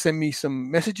to send me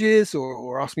some messages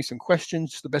or ask me some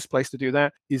questions, the best place to do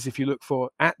that is if you look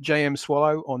for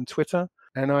 @JMSwallow on Twitter.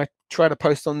 And I try to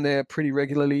post on there pretty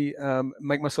regularly,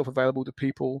 make myself available to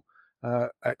people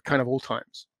at kind of all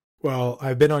times. Well,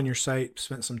 I've been on your site,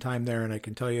 spent some time there, and I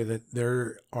can tell you that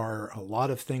there are a lot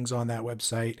of things on that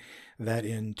website that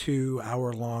in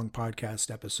 2-hour-long podcast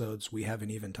episodes we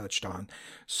haven't even touched on.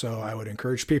 So I would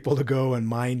encourage people to go and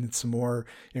mine some more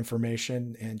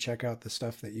information and check out the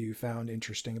stuff that you found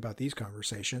interesting about these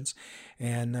conversations.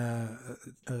 And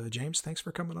James, thanks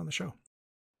for coming on the show.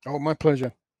 Oh, my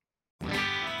pleasure.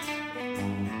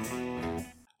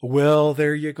 Well,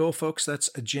 there you go, folks. That's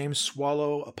James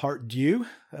Swallow, a part due.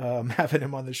 Having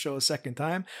him on the show a second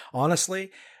time.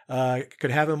 Honestly, could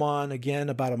have him on again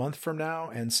about a month from now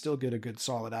and still get a good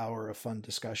solid hour of fun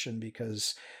discussion,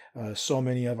 because so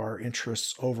many of our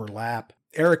interests overlap.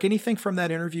 Eric, anything from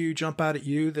that interview jump out at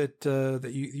you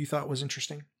that you thought was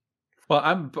interesting? Well,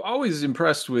 I'm always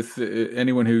impressed with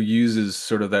anyone who uses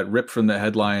sort of that rip from the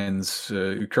headlines,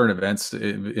 current events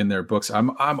in their books.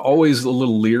 I'm always a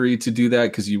little leery to do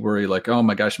that, because you worry like, oh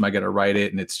my gosh, am I going to write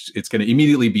it and it's going to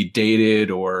immediately be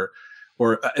dated, or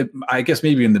I guess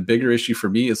maybe in the bigger issue for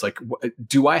me is like,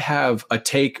 do I have a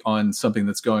take on something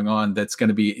that's going on that's going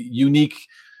to be unique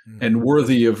and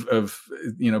worthy of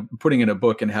putting in a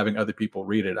book and having other people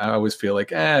read it? I always feel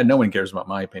like, no one cares about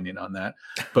my opinion on that,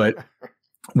 but.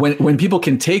 When people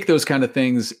can take those kind of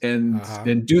things and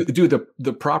do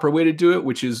the proper way to do it,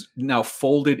 which is now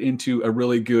folded into a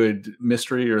really good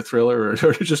mystery or thriller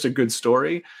or just a good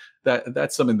story,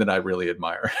 that's something that I really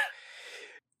admire.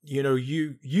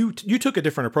 You took a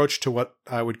different approach to what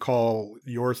I would call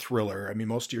your thriller. I mean,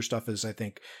 most of your stuff is, I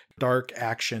think, dark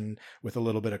action with a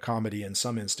little bit of comedy in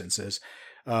some instances.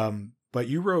 But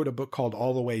you wrote a book called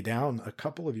All the Way Down a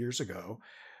couple of years ago.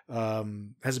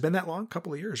 Has it been that long? A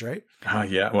couple of years, right?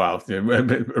 Yeah. Wow.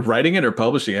 Writing it or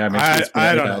publishing it? I mean,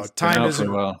 I don't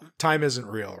know. Time isn't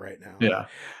real right now.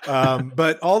 Yeah.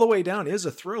 But All the Way Down is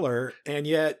a thriller, and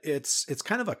yet it's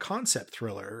kind of a concept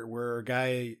thriller where a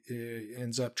guy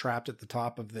ends up trapped at the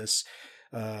top of this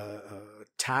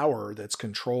tower that's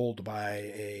controlled by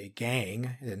a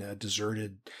gang in a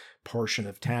deserted portion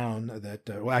of town that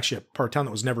actually a part of town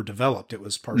that was never developed. It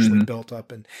was partially built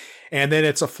up, and then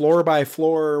it's a floor by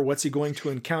floor, what's he going to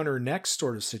encounter next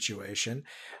sort of situation.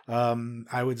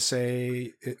 I would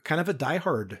say kind of a Die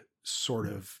Hard sort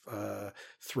of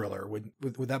thriller.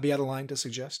 Would that be out of line to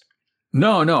suggest?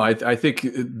 No. I think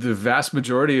the vast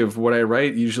majority of what I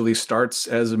write usually starts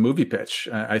as a movie pitch.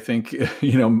 I think,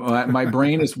 my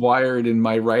brain is wired, and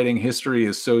my writing history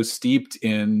is so steeped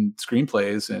in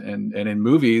screenplays and in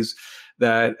movies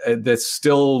that that's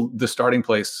still the starting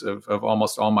place of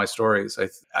almost all my stories.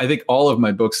 I think all of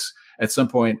my books at some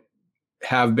point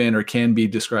have been or can be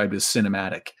described as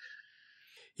cinematic.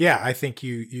 Yeah, I think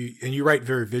you write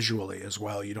very visually as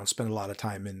well. You don't spend a lot of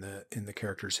time in the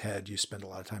character's head. You spend a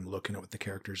lot of time looking at what the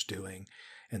character's doing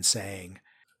and saying.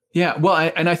 Yeah, well,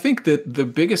 I think that the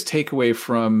biggest takeaway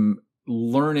from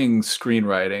learning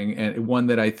screenwriting, and one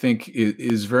that I think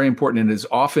is very important and is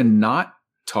often not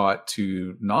taught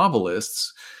to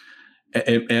novelists,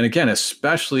 and again,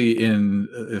 especially in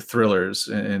thrillers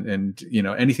and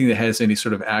anything that has any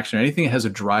sort of action, anything that has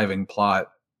a driving plot.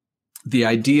 The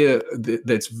idea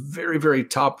that's very, very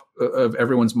top of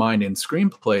everyone's mind in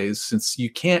screenplays, since you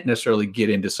can't necessarily get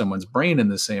into someone's brain in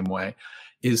the same way,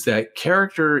 is that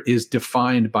character is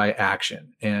defined by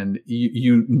action, and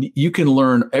you can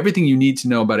learn everything you need to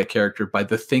know about a character by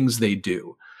the things they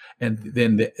do. and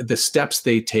then the steps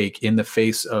they take in the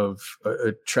face of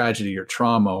a tragedy or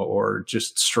trauma or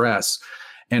just stress.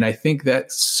 And I think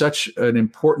that's such an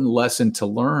important lesson to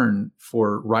learn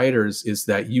for writers, is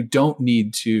that you don't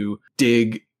need to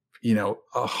dig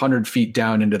 100 feet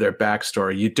down into their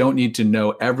backstory. You don't need to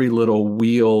know every little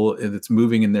wheel that's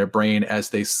moving in their brain as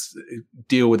they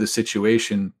deal with a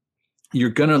situation. You're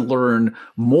going to learn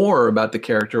more about the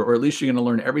character, or at least you're going to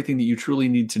learn everything that you truly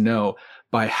need to know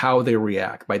by how they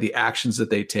react, by the actions that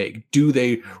they take. Do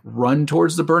they run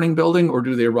towards the burning building, or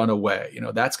do they run away?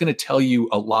 That's going to tell you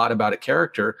a lot about a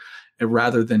character,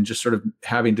 rather than just sort of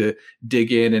having to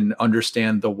dig in and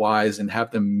understand the whys and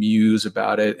have them muse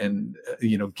about it and,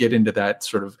 get into that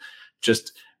sort of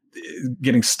just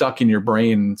getting stuck in your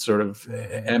brain sort of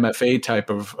MFA type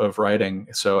of writing.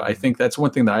 So I think that's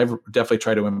one thing that I've definitely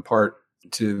tried to impart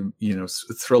to,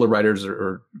 thriller writers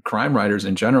or crime writers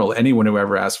in general, anyone who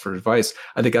ever asks for advice.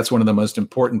 I think that's one of the most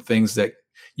important things that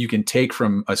you can take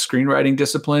from a screenwriting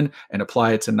discipline and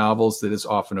apply it to novels that is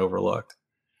often overlooked.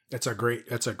 That's a great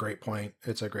point.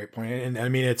 It's a great point. And I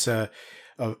mean, it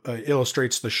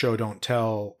illustrates the show don't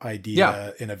tell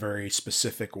idea in a very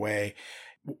specific way.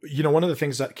 One of the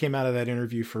things that came out of that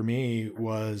interview for me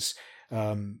was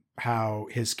how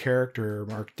his character,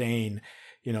 Mark Dane,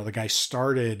 the guy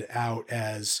started out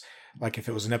as, like, if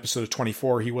it was an episode of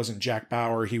 24, he wasn't Jack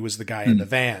Bauer, he was the guy in the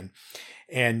van.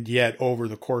 And yet over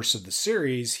the course of the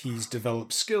series, he's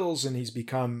developed skills and he's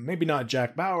become maybe not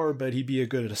Jack Bauer, but he'd be a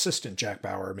good assistant Jack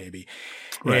Bauer, maybe.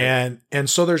 Right. And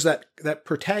so there's that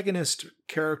protagonist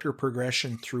character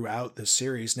progression throughout the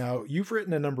series. Now, you've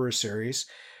written a number of series.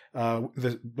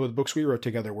 The books we wrote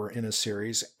together were in a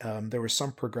series. There was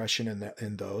some progression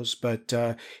in those, but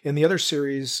in the other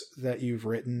series that you've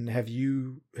written, have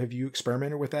you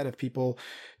experimented with that? Have people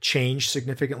changed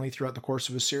significantly throughout the course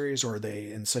of a series, or are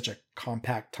they in such a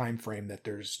compact time frame that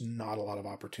there's not a lot of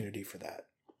opportunity for that?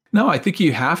 No, I think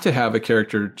you have to have a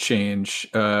character change,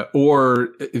 or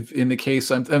if in the case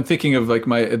I'm thinking of, like,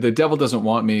 The Devil Doesn't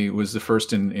Want Me was the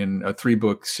first in a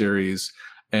 3-book series.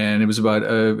 And it was about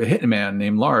a hitman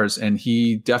named Lars, and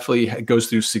he definitely goes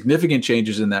through significant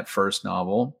changes in that first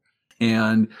novel.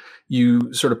 And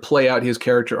you sort of play out his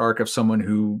character arc of someone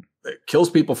who kills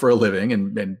people for a living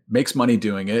and makes money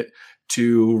doing it,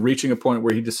 to reaching a point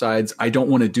where he decides, I don't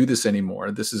want to do this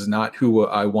anymore. This is not who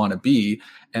I want to be.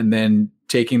 And then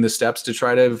taking the steps to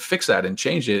try to fix that and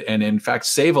change it, and in fact,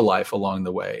 save a life along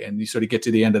the way. And you sort of get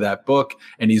to the end of that book,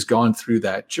 and he's gone through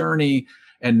that journey.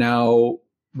 And now,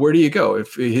 where do you go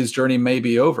if his journey may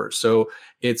be over? So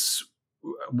it's,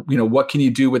 what can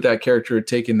you do with that character,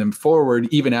 taking them forward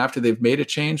even after they've made a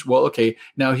change? Well, okay,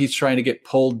 now he's trying to get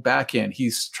pulled back in.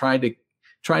 He's trying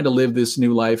to live this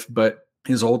new life, but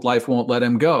his old life won't let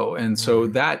him go. And so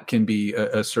that can be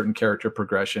a certain character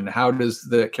progression. How does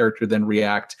the character then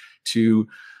react to,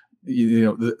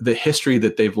 the history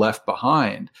that they've left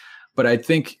behind? But I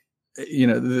think,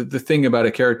 the thing about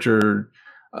a character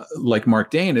like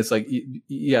Mark Dane, it's like,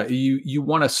 you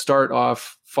want to start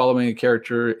off following a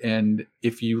character, and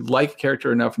if you like a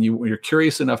character enough and you're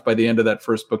curious enough by the end of that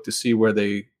first book to see where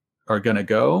they are going to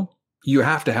go, you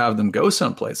have to have them go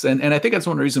someplace. And I think that's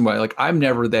one reason why, like, I'm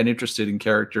never that interested in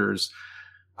characters,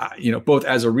 both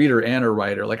as a reader and a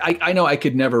writer. Like, I know I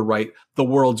could never write the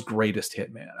world's greatest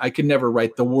hitman. I could never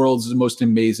write the world's most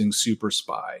amazing super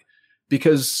spy,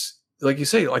 because, like you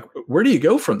say, like, where do you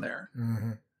go from there?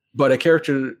 Mm-hmm. But a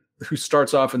character who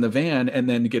starts off in the van and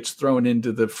then gets thrown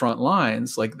into the front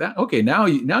lines, like that, okay, now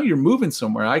you're moving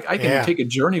somewhere. I can take a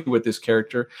journey with this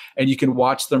character, and you can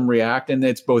watch them react, and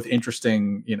it's both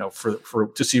interesting, for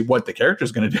to see what the character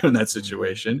is going to do in that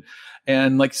situation,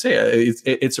 and, like you say,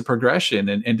 it's a progression,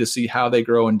 and to see how they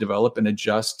grow and develop and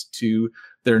adjust to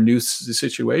their new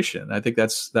situation. I think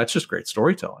that's just great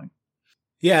storytelling.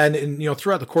 Yeah, and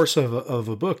throughout the course of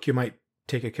a book, you might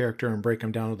take a character and break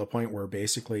them down to the point where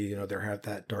basically, they're at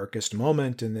that darkest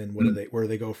moment, and then where do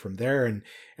they go from there?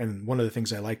 And one of the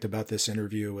things I liked about this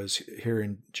interview was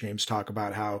hearing James talk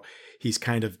about how he's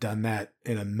kind of done that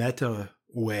in a meta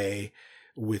way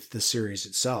with the series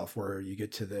itself, where you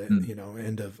get to the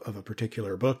end of a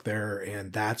particular book there,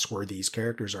 and that's where these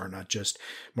characters are, not just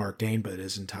Mark Dane but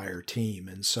his entire team.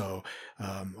 And so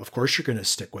of course you're going to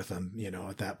stick with them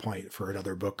at that point for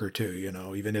another book or two,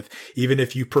 even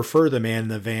if you prefer the man in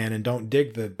the van and don't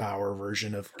dig the Bauer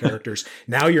version of characters.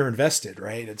 Now you're invested,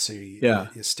 right? And so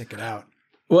you stick it out.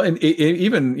 Well, and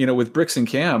even, with Bricks and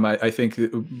Cam, I think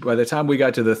by the time we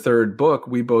got to the third book,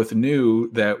 we both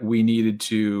knew that we needed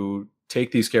to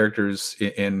take these characters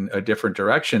in a different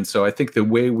direction. So I think the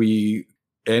way we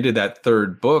ended that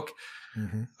third book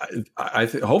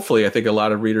hopefully, I think a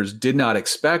lot of readers did not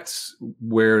expect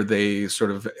where they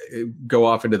sort of go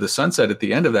off into the sunset at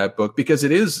the end of that book, because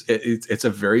it's a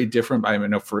very different. I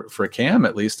mean, for Cam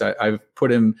at least, I've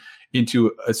put him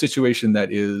into a situation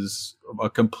that is a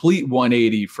complete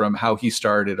 180 from how he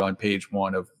started on page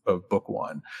 1 of book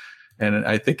 1. And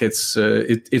I think it's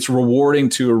rewarding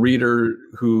to a reader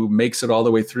who makes it all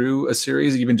the way through a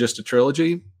series, even just a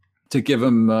trilogy, to give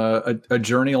them a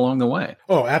journey along the way.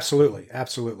 Oh, absolutely,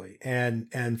 absolutely,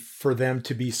 and for them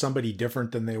to be somebody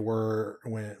different than they were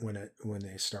when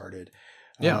they started.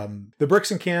 Yeah. The Bricks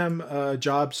and Cam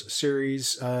Jobs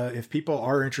series. If people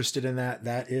are interested in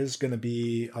that is going to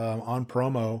be on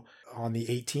promo on the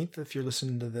 18th. If you're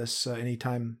listening to this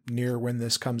anytime near when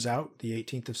this comes out, the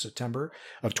 18th of September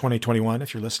of 2021.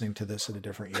 If you're listening to this in a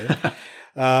different year,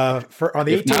 on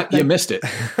the 18th, not, you missed it.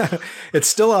 It's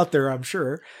still out there, I'm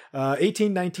sure.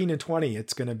 18, 19, and 20.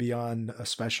 It's going to be on a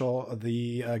special.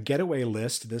 The Getaway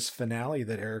List, this finale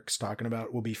that Eric's talking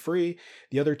about, will be free.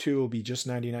 The other 2 will be just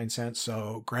 99 cents.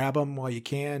 So grab them while you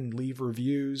can. Leave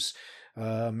reviews,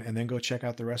 and then go check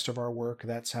out the rest of our work.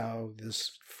 That's how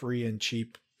this free and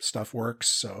cheap stuff works.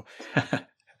 So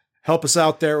help us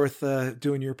out there with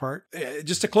doing your part.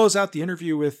 Just to close out the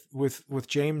interview with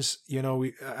James,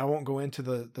 I won't go into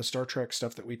the Star Trek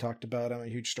stuff that we talked about. I'm a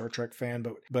huge Star Trek fan,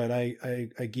 but I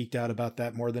geeked out about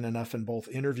that more than enough in both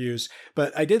interviews.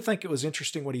 But I did think it was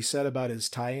interesting what he said about his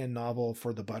tie-in novel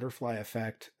for The Butterfly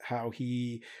Effect, how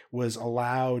he was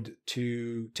allowed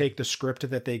to take the script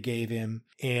that they gave him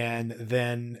and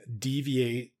then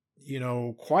deviate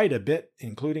quite a bit,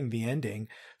 including the ending,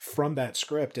 from that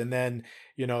script. And then,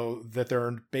 that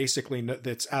they're basically,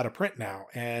 that's out of print now.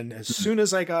 And as soon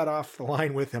as I got off the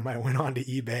line with him, I went on to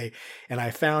eBay and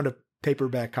I found a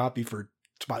paperback copy for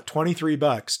about $23.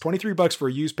 $23 for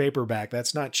a used paperback.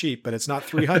 That's not cheap, but it's not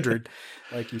 $300,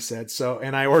 like you said. So,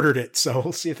 and I ordered it. So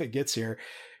we'll see if it gets here.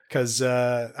 Because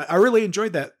I really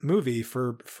enjoyed that movie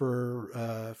for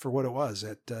what it was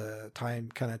at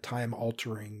time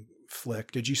altering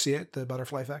flick. Did you see it, The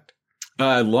Butterfly Effect?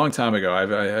 A long time ago.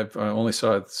 I only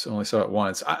saw it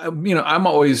once. I'm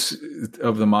always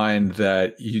of the mind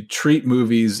that you treat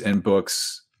movies and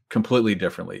books completely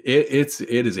differently. It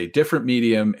is a different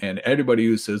medium, and everybody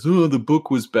who says, "Oh, the book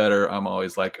was better," I'm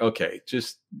always like, okay,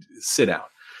 just sit down.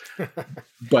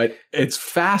 But it's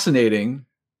fascinating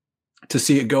to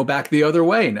see it go back the other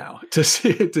way now, to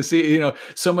see,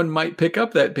 someone might pick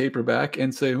up that paperback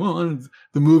and say, well,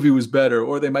 the movie was better,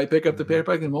 or they might pick up the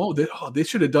paperback and, they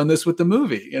should have done this with the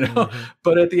movie, Mm-hmm.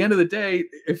 But at the end of the day,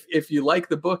 if you like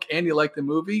the book and you like the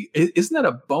movie, isn't that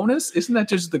a bonus? Isn't that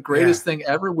just the greatest thing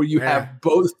ever, where you have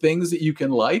both things that you can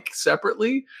like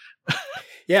separately?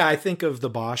 Yeah, I think of the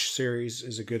Bosch series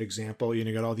is a good example.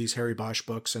 You got all these Harry Bosch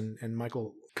books, and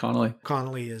Michael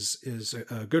Connelly is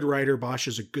a good writer. Bosch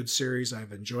is a good series.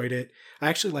 I've enjoyed it. I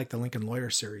actually like the Lincoln Lawyer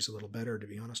series a little better, to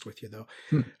be honest with you,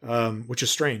 though, which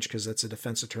is strange because that's a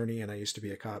defense attorney, and I used to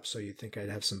be a cop, so you'd think I'd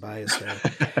have some bias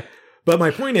there. But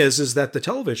my point is that the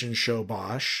television show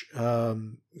Bosch,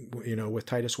 with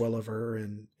Titus Welliver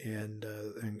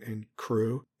and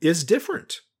crew, is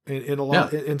different in a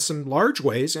lot, in some large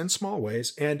ways and small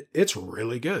ways, and it's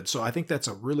really good. So I think that's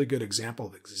a really good example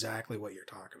of exactly what you're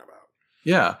talking about.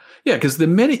 Yeah. Because the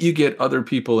minute you get other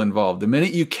people involved, the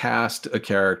minute you cast a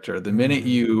character, the minute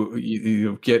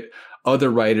you get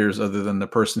other writers other than the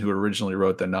person who originally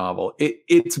wrote the novel,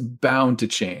 it's bound to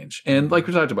change. And like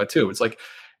we talked about too, it's like,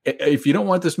 if you don't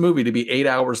want this movie to be 8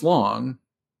 hours long,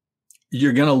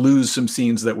 you're going to lose some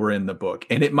scenes that were in the book,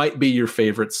 and it might be your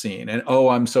favorite scene. And, oh,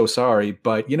 I'm so sorry,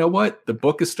 but you know what? The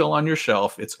book is still on your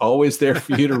shelf. It's always there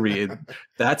for you to read.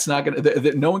 That's not going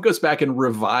to, no one goes back and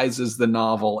revises the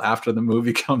novel after the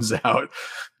movie comes out.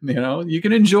 You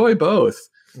can enjoy both.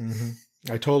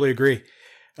 Mm-hmm. I totally agree.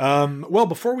 Well,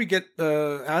 before we get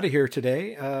out of here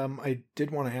today, I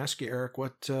did want to ask you, Eric,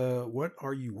 what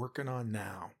are you working on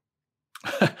now?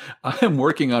 I am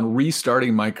working on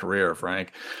restarting my career,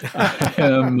 Frank.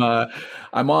 I'm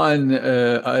on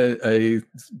a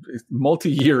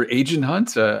multi-year agent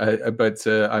hunt, but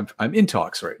I'm in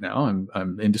talks right now.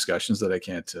 I'm in discussions that I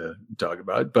can't talk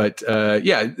about. But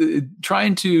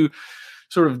trying to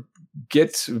sort of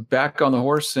get back on the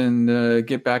horse and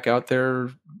get back out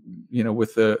there,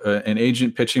 with an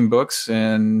agent pitching books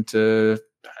and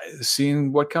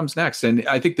seeing what comes next. And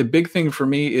I think the big thing for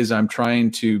me is I'm trying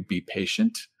to be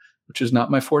patient, which is not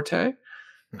my forte.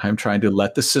 I'm trying to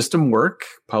let the system work.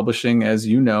 Publishing, as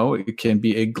you know, it can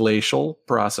be a glacial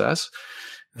process.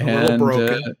 A little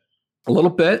broken. A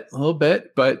little bit,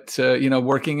 but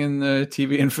working in the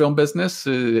TV and film business,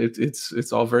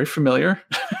 it's all very familiar.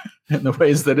 in the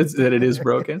ways that it is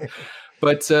broken.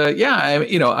 But yeah,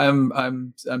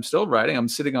 I'm still writing. I'm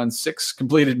sitting on 6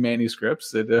 completed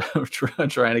manuscripts that I'm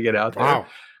trying to get out there. Wow.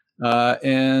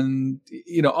 And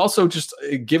also just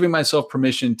giving myself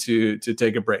permission to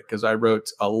take a break, because I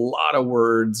wrote a lot of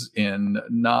words in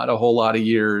not a whole lot of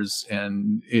years,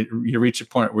 and you reach a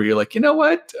point where you're like, you know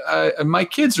what, my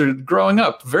kids are growing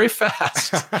up very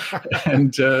fast.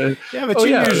 And yeah,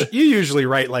 but you usually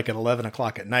write like at 11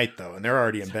 o'clock at night though, and they're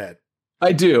already in bed.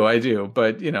 I do,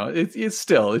 but it's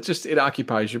still, it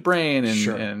occupies your brain, and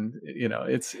sure. and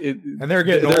and they're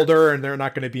getting older, and they're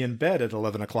not going to be in bed at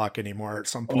 11 o'clock anymore at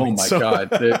some point. Oh my God,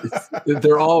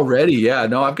 they're already, yeah.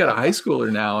 No, I've got a high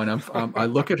schooler now, and I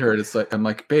look at her, and I'm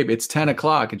like, babe, it's 10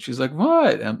 o'clock, and she's like,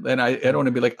 what? And I don't want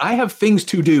to be like, I have things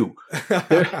to do.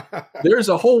 There's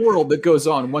a whole world that goes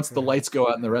on once the lights go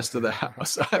out in the rest of the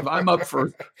house. I'm up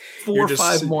for 4 or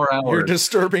 5 more hours. You're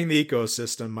disturbing the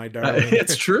ecosystem, my darling.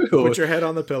 It's true. Put your head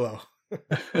on the pillow.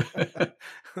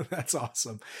 That's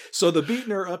awesome. So the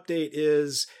Beatner update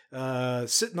is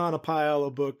sitting on a pile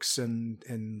of books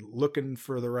and looking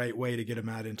for the right way to get them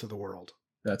out into the world.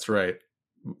 That's right.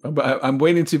 I'm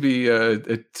waiting to be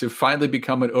to finally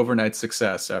become an overnight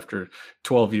success after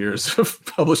 12 years of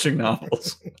publishing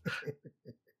novels.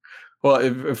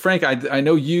 Well, Frank, I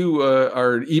know you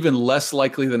are even less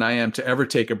likely than I am to ever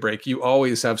take a break. You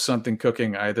always have something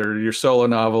cooking, either your solo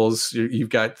novels,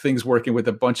 you've got things working with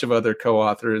a bunch of other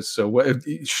co-authors. So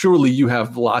surely you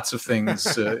have lots of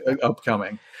things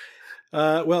upcoming.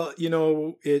 Well,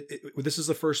 this is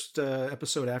the first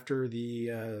episode after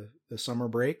the summer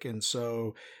break, and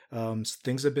so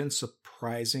things have been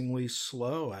surprisingly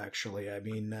slow, actually. I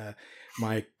mean,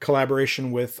 my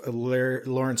collaboration with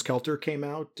Lawrence Kelter came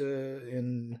out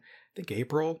in, I think,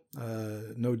 April.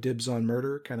 No Dibs on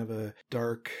Murder, kind of a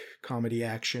dark comedy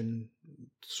action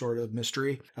sort of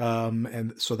mystery.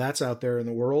 And so that's out there in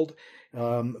the world.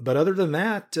 But other than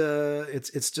that,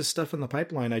 it's just stuff in the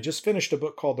pipeline. I just finished a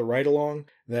book called The Ride Along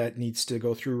that needs to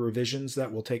go through revisions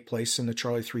that will take place in the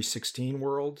Charlie 316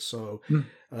 world. So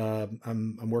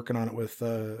I'm working on it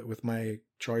with my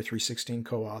Charlie 316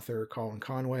 co-author Colin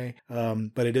Conway.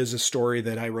 But it is a story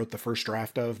that I wrote the first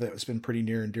draft of that has been pretty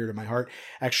near and dear to my heart.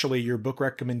 Actually, your book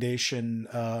recommendation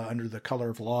Under the Color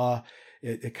of Law,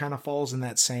 it kind of falls in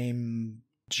that same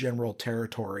general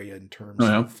territory in terms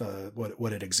of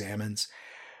what it examines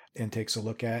and takes a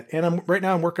look at. And right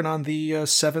now I'm working on the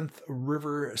 7th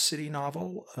River City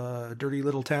novel, Dirty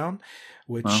Little Town,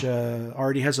 which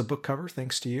already has a book cover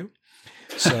thanks to you.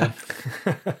 So,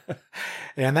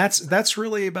 and that's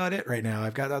really about it right now.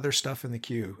 I've got other stuff in the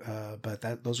queue,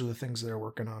 but those are the things that are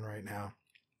working on right now.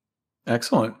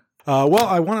 Excellent. Well,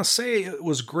 I want to say it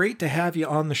was great to have you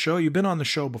on the show. You've been on the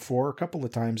show before a couple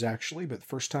of times, actually, but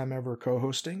first time ever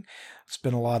co-hosting. It's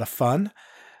been a lot of fun.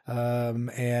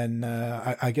 And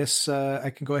I guess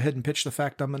I can go ahead and pitch the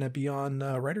fact I'm going to be on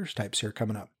Writer's Types here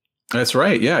coming up. That's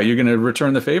right. Yeah, you're going to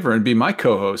return the favor and be my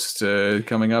co-host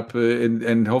coming up,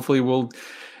 and hopefully we'll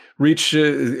reach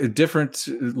different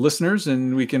listeners,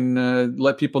 and we can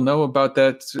let people know about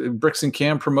that Bricks and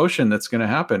Cam promotion that's going to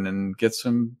happen, and get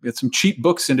some cheap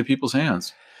books into people's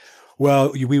hands.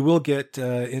 Well, we will get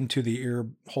into the ear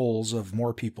holes of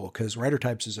more people, because Writer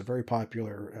Types is a very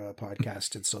popular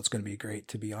podcast, and so it's going to be great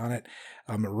to be on it.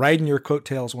 I'm riding your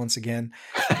coattails once again.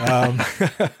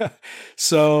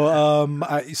 So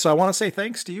I want to say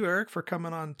thanks to you, Eric, for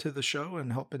coming on to the show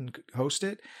and helping host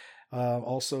it.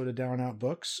 Also to Down Out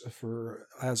Books for,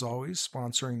 as always,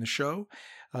 sponsoring the show.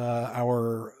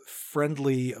 Our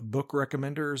friendly book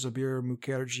recommenders, Abir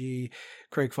Mukherjee,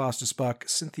 Craig Faustus-Buck,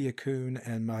 Cynthia Kuhn,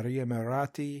 and Maria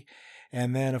Maratti.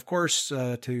 And then, of course,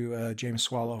 to James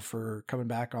Swallow for coming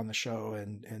back on the show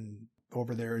and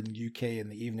over there in the UK in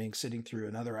the evening, sitting through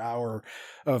another hour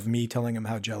of me telling him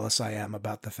how jealous I am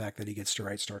about the fact that he gets to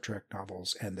write Star Trek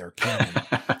novels and they're canon.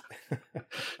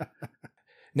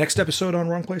 Next episode on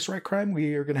Wrong Place, Right Crime,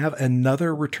 we are going to have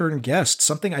another return guest,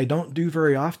 something I don't do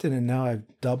very often, and now I've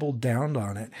doubled down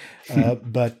on it.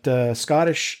 But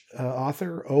Scottish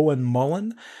author Owen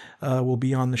Mullen will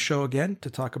be on the show again to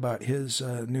talk about his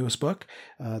newest book.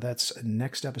 That's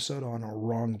next episode on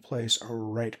Wrong Place,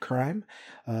 Right Crime.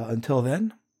 Until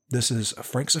then, this is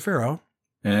Frank Zafiro.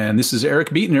 And this is Eric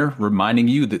Beatner reminding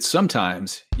you that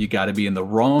sometimes you got to be in the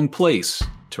wrong place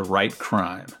to write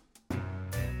crime.